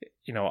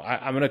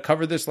 I'm going to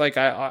cover this like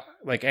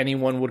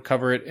anyone would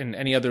cover it in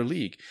any other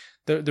league.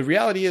 The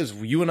reality is,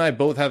 you and I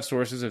both have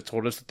sources have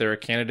told us that there are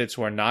candidates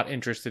who are not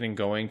interested in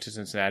going to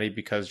Cincinnati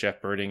because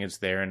Jeff Berding is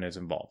there and is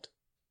involved.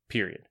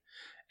 Period.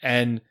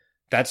 And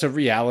that's a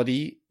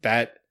reality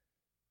that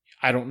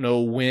I don't know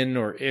when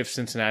or if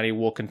Cincinnati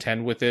will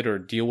contend with it or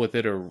deal with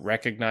it or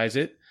recognize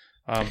it.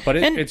 But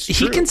it's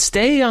true. He can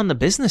stay on the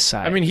business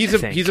side.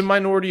 He's a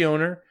minority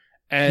owner.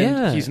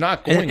 And he's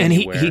not going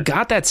anywhere. And he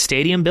got that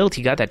stadium built.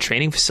 He got that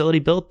training facility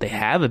built. They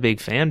have a big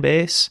fan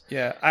base.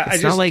 Yeah.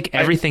 It's not like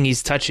everything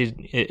he's touched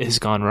has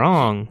gone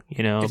wrong,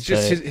 It's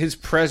just his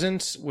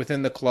presence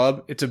within the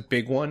club. It's a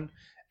big one.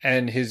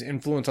 And his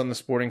influence on the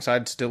sporting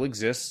side still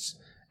exists.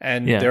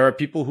 And there are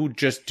people who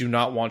just do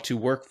not want to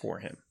work for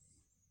him.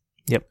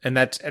 Yep. And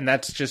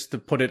that's just to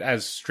put it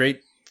as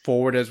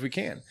straightforward as we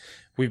can.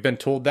 We've been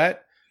told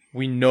that.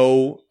 We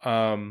know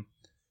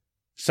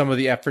some of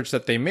the efforts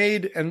that they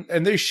made,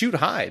 and they shoot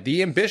high.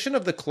 The ambition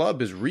of the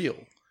club is real.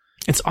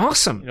 It's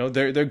awesome.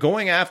 They're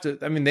going after.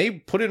 They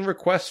put in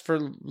requests for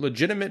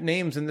legitimate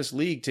names in this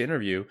league to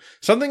interview.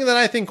 Something that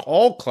I think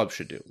all clubs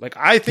should do.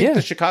 I think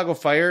the Chicago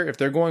Fire, if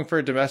they're going for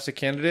a domestic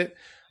candidate,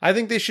 I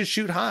think they should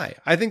shoot high.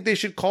 I think they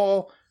should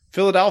call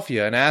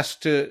Philadelphia and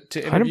ask to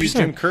interview 100%.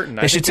 Jim Curtin.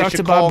 They should talk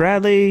to Bob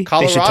Bradley.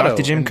 Colorado they should talk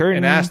to Jim Curtin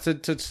and ask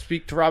to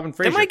speak to Robin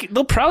Fraser.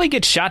 They'll probably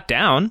get shot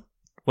down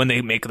when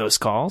they make those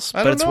calls.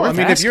 I don't it's know. worth I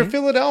mean, asking. if you're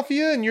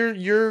Philadelphia and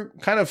you're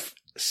kind of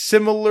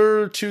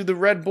similar to the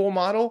Red Bull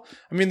model,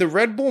 I mean, the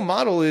Red Bull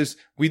model is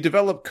we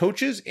develop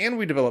coaches and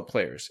we develop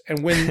players,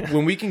 and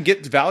when we can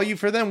get value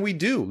for them, we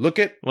do. Look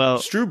at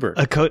Struber.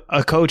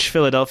 A coach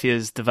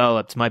Philadelphia's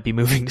developed might be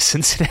moving to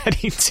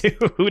Cincinnati too.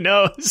 Who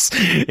knows?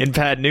 In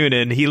Pat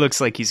Noonan, he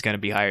looks like he's going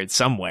to be hired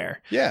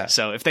somewhere. Yeah.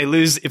 So if they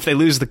lose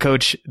the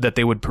coach that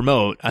they would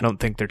promote, I don't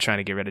think they're trying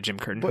to get rid of Jim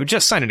Curtin, who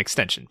just signed an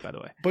extension, by the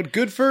way. But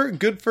good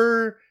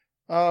for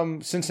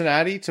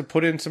Cincinnati to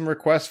put in some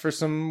requests for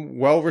some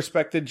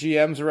well-respected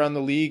GMs around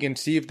the league and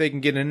see if they can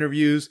get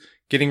interviews,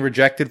 getting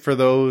rejected for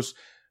those.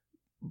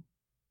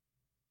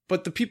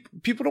 But the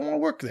people don't want to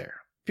work there.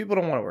 People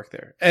don't want to work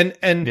there. And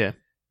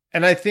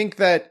I think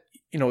that,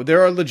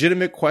 there are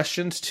legitimate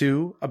questions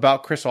too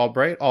about Chris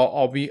Albright.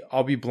 I'll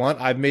be blunt.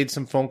 I've made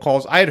some phone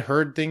calls. I had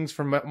heard things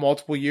from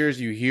multiple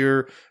years. You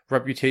hear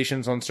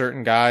reputations on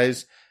certain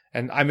guys,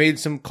 and I made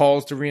some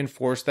calls to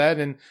reinforce that.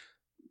 And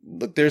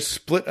look, there's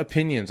split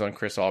opinions on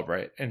Chris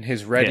Albright and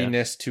his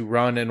readiness to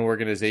run an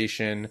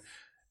organization.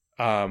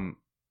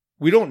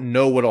 We don't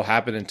know what'll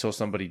happen until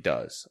somebody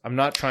does. I'm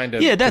not trying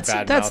to. Yeah, that's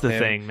badmouth the him.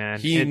 thing, man.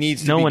 He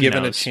needs to be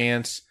given a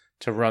chance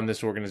to run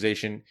this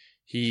organization.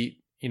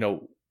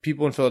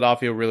 People in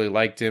Philadelphia really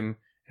liked him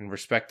and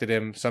respected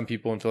him. Some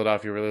people in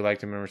Philadelphia really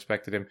liked him and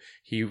respected him.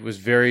 He was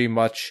very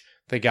much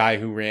the guy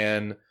who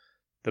ran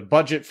the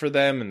budget for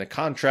them and the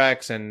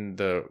contracts and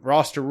the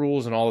roster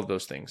rules and all of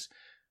those things.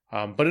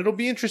 But it'll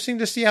be interesting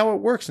to see how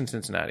it works in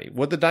Cincinnati,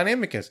 what the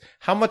dynamic is,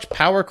 how much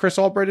power Chris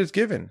Albright is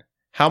given,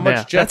 how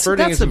much Jeff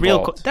Berding is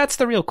involved. That's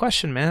the real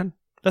question, man.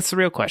 That's the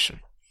real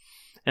question.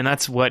 And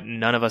that's what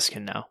none of us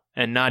can know.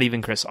 And not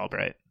even Chris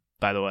Albright,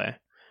 by the way.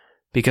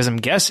 Because I'm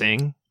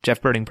guessing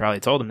Jeff Berding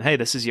probably told him, hey,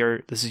 this is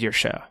your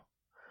show.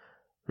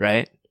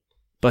 Right?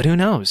 But who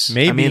knows?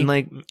 Maybe. I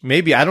mean,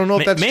 maybe. I don't know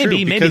if that's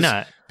true. Maybe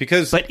not.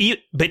 But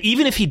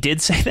even if he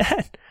did say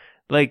that,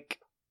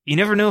 you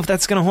never know if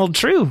that's going to hold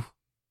true.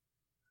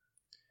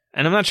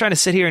 And I'm not trying to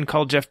sit here and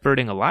call Jeff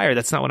Berding a liar.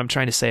 That's not what I'm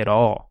trying to say at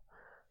all.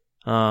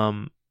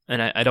 And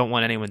I don't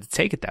want anyone to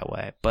take it that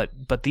way.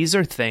 But these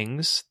are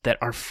things that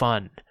are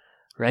fun,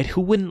 right?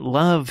 Who wouldn't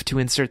love to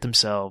insert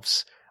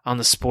themselves on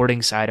the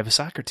sporting side of a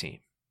soccer team?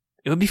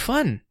 It would be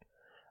fun.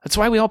 That's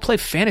why we all play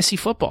fantasy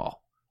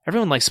football.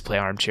 Everyone likes to play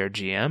armchair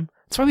GM.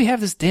 That's why we have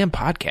this damn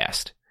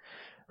podcast,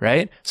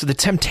 right? So the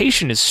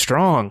temptation is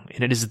strong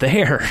and it is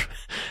there,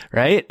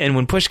 right? And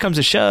when push comes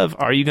to shove,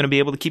 are you going to be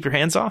able to keep your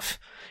hands off?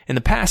 In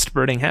the past,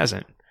 Berding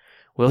hasn't.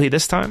 Will he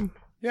this time?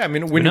 Yeah, I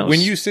mean, when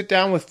you sit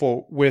down with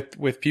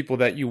people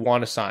that you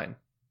want to sign,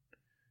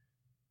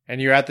 and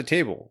you're at the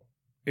table,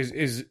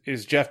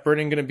 is Jeff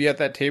Berding going to be at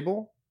that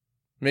table,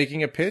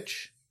 making a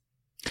pitch?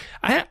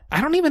 I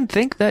don't even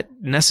think that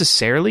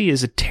necessarily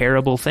is a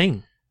terrible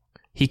thing.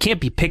 He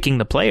can't be picking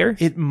the player.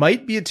 It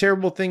might be a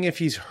terrible thing if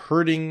he's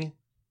hurting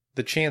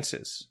the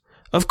chances.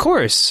 Of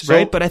course,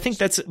 right? But I think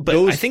Jeff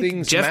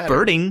matter.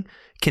 Berding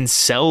can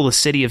sell the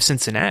city of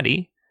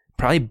Cincinnati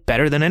probably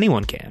better than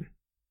anyone can.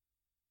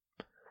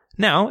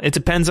 Now, it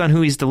depends on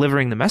who he's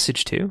delivering the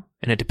message to,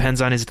 and it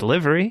depends on his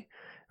delivery,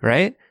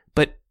 right?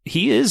 But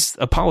he is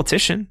a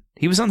politician.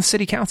 He was on the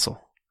city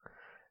council,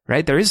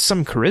 right? There is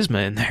some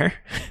charisma in there,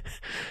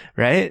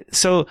 right?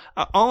 So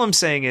all I'm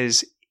saying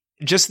is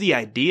just the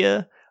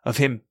idea of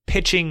him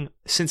pitching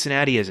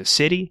Cincinnati as a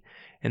city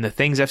and the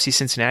things FC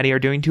Cincinnati are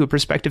doing to a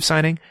prospective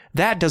signing,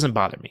 that doesn't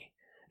bother me.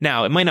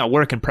 Now, it might not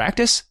work in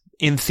practice.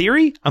 In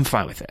theory, I'm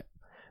fine with it,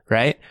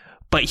 right?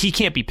 But he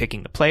can't be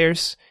picking the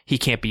players. He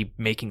can't be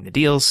making the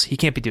deals. He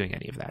can't be doing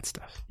any of that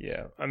stuff.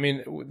 Yeah, I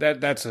mean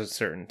that's a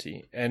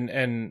certainty.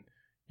 And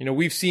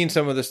we've seen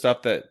some of the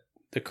stuff that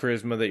the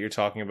charisma that you're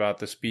talking about,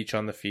 the speech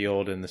on the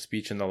field and the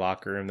speech in the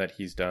locker room that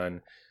he's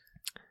done.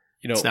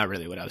 It's not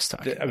really what I was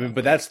talking about. I mean,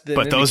 but that's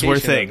those were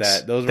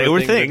things. Those were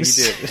things.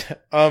 things.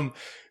 That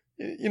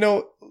he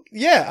did.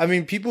 Yeah, I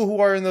mean, people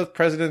who are in the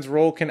president's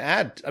role can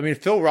add. I mean,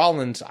 Phil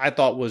Rollins, I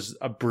thought, was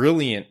a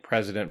brilliant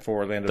president for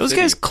Orlando City. Those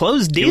guys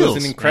closed deals. He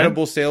was an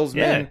incredible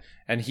salesman,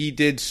 and he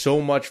did so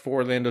much for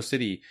Orlando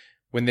City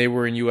when they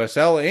were in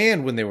USL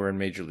and when they were in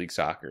Major League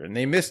Soccer, and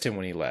they missed him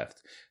when he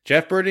left.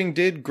 Jeff Berding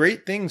did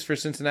great things for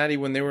Cincinnati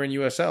when they were in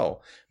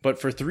USL,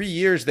 but for 3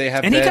 years they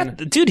have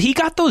he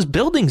got those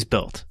buildings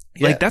built.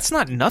 Yeah. That's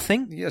not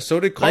nothing. Yeah, so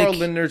did Carl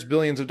Lindner's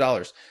billions of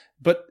dollars.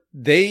 But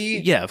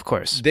of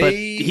course. But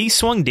he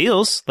swung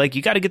deals.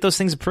 You got to get those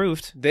things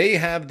approved. They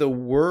have the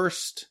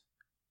worst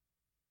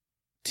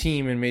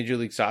team in Major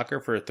League Soccer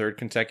for a third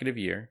consecutive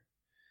year.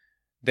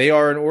 They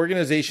are an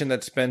organization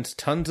that spends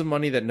tons of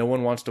money that no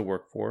one wants to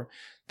work for.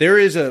 There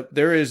is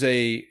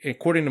a,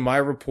 according to my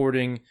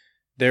reporting,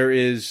 there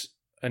is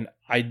an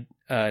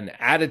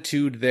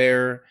attitude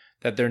there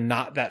that they're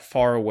not that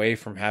far away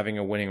from having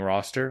a winning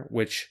roster,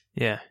 which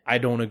I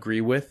don't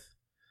agree with.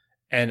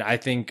 And I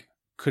think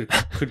could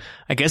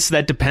I guess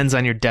that depends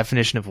on your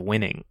definition of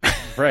winning.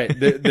 Right.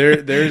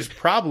 There's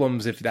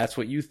problems if that's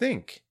what you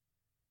think.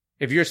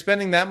 If you're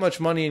spending that much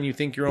money and you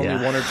think you're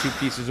only one or two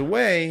pieces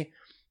away,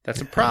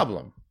 that's a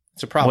problem.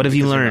 It's a problem. What have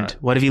you learned?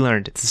 What have you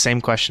learned? It's the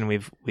same question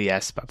we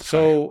asked about the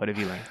fire. What have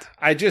you learned?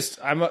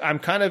 I'm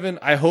kind of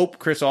I hope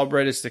Chris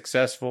Albright is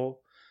successful.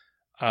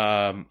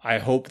 I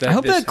hope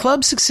that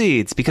club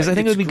succeeds, because I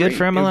think it would be good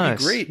for MLS. It'd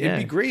be great. It'd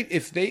be great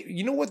if they,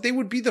 you know what, they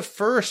would be the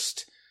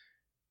first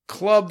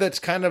club that's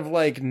kind of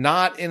like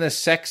not in a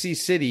sexy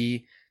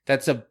city.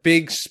 That's a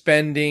big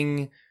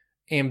spending,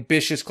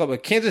 ambitious club.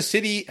 Like Kansas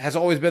City has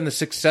always been the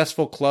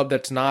successful club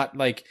that's not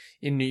like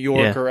in New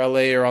York or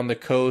LA or on the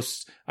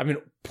coast. I mean,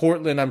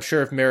 Portland, I'm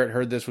sure if Merritt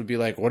heard this would be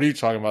like, what are you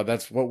talking about?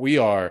 That's what we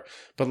are.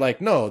 But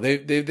like, no,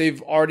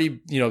 they've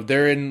already, you know,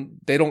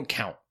 they don't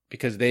count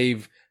because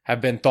have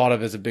been thought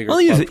of as a bigger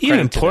club.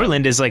 Even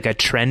Portland is like a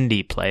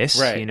trendy place,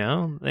 right? You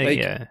know,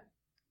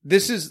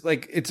 this is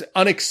like, it's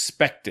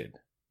unexpected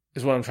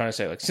is what I'm trying to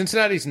say. Like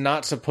Cincinnati's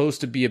not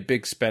supposed to be a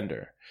big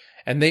spender.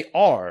 And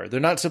they're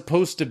not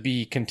supposed to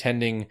be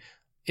contending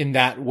in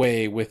that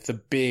way with the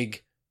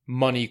big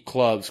money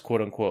clubs,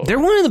 quote unquote. They're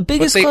one of the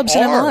biggest clubs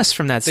in MLS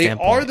from that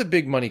standpoint. They are the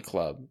big money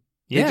club.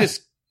 Yeah. They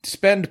just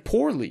spend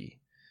poorly.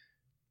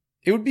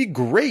 It would be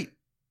great.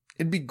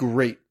 It'd be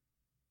great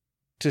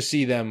to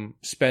see them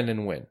spend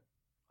and win.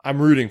 I'm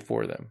rooting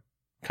for them,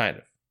 kind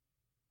of.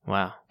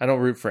 Wow. I don't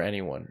root for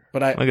anyone,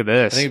 but look at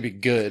this. I think it'd be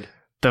good.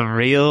 The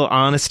real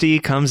honesty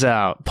comes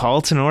out.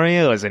 Paul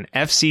Tenorio is an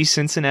FC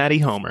Cincinnati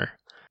homer.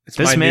 It's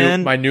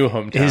my new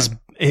hometown.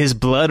 His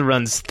blood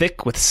runs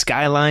thick with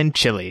Skyline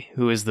Chili,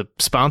 who is the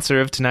sponsor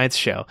of tonight's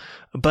show.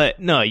 But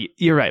no,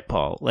 you're right,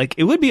 Paul. Like,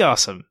 it would be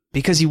awesome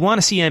because you want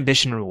to see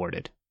ambition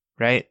rewarded,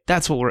 right?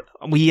 That's what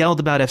we yelled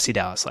about FC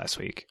Dallas last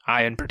week.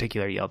 I, in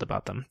particular, yelled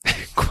about them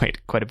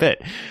quite a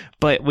bit.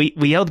 But we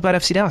yelled about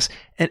FC Dallas.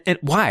 And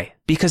why?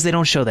 Because they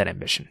don't show that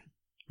ambition,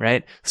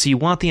 right? So you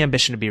want the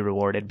ambition to be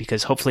rewarded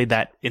because hopefully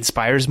that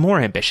inspires more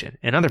ambition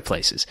in other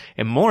places.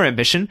 And more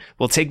ambition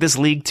will take this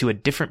league to a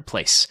different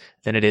place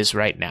than it is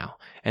right now.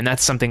 And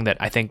that's something that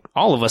I think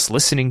all of us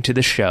listening to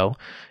this show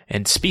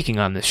and speaking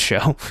on this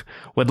show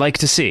would like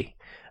to see.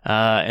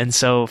 And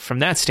so from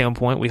that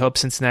standpoint, we hope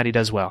Cincinnati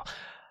does well.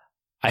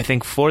 I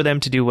think for them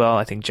to do well,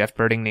 I think Jeff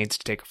Berding needs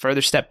to take a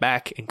further step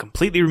back and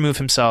completely remove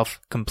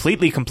himself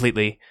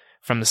completely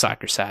from the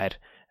soccer side.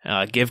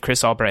 Give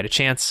Chris Albright a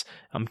chance.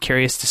 I'm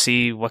curious to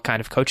see what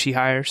kind of coach he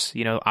hires.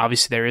 You know,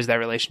 obviously there is that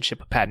relationship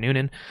with Pat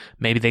Noonan.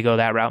 Maybe they go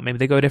that route. Maybe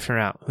they go a different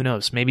route. Who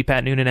knows? Maybe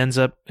Pat Noonan ends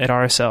up at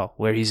RSL,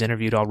 where he's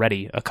interviewed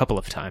already a couple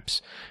of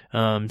times.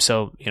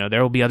 So, you know,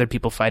 there will be other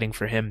people fighting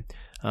for him.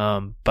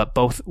 But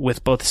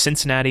with both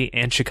Cincinnati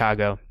and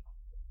Chicago,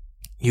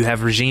 you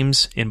have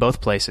regimes in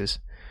both places.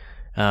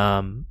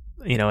 You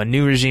know, a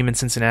new regime in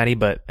Cincinnati,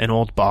 but an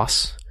old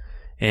boss,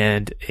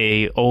 and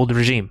a old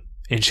regime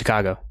in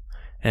Chicago.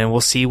 And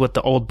we'll see what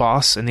the old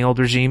boss and the old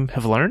regime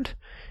have learned,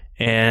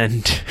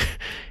 and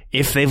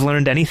if they've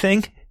learned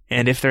anything,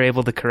 and if they're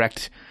able to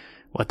correct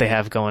what they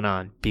have going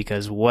on.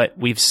 Because what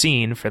we've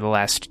seen for the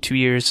last 2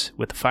 years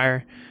with the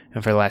Fire,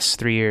 and for the last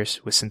 3 years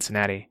with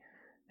Cincinnati,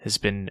 has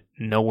been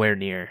nowhere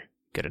near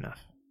good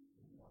enough.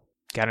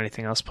 Got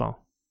anything else,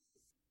 Paul?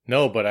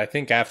 No, but I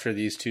think after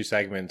these two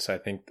segments, I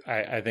think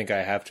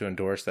I have to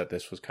endorse that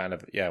this was kind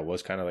of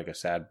like a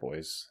Sad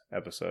Boys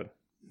episode.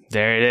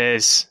 There it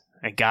is.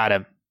 I got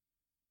him.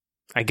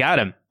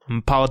 I'm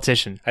a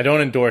politician. I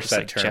don't endorse just that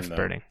like term, Jeff though.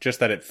 Berding. Just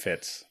that it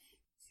fits.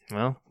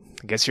 Well,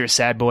 I guess you're a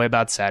sad boy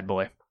about sad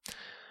boy.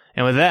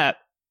 And with that,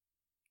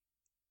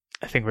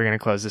 I think we're going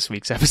to close this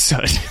week's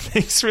episode.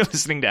 Thanks for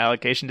listening to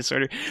Allocation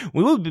Disorder.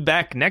 We will be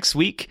back next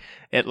week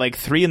at like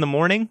 3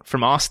 a.m.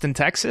 from Austin,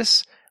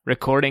 Texas,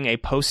 recording a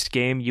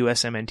post-game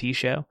USMNT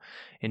show.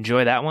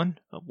 Enjoy that one.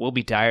 We'll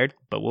be tired,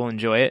 but we'll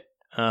enjoy it.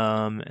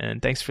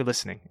 And thanks for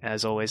listening.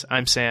 As always,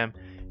 I'm Sam.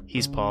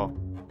 He's Paul.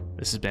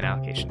 This has been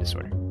Allocation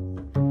Disorder.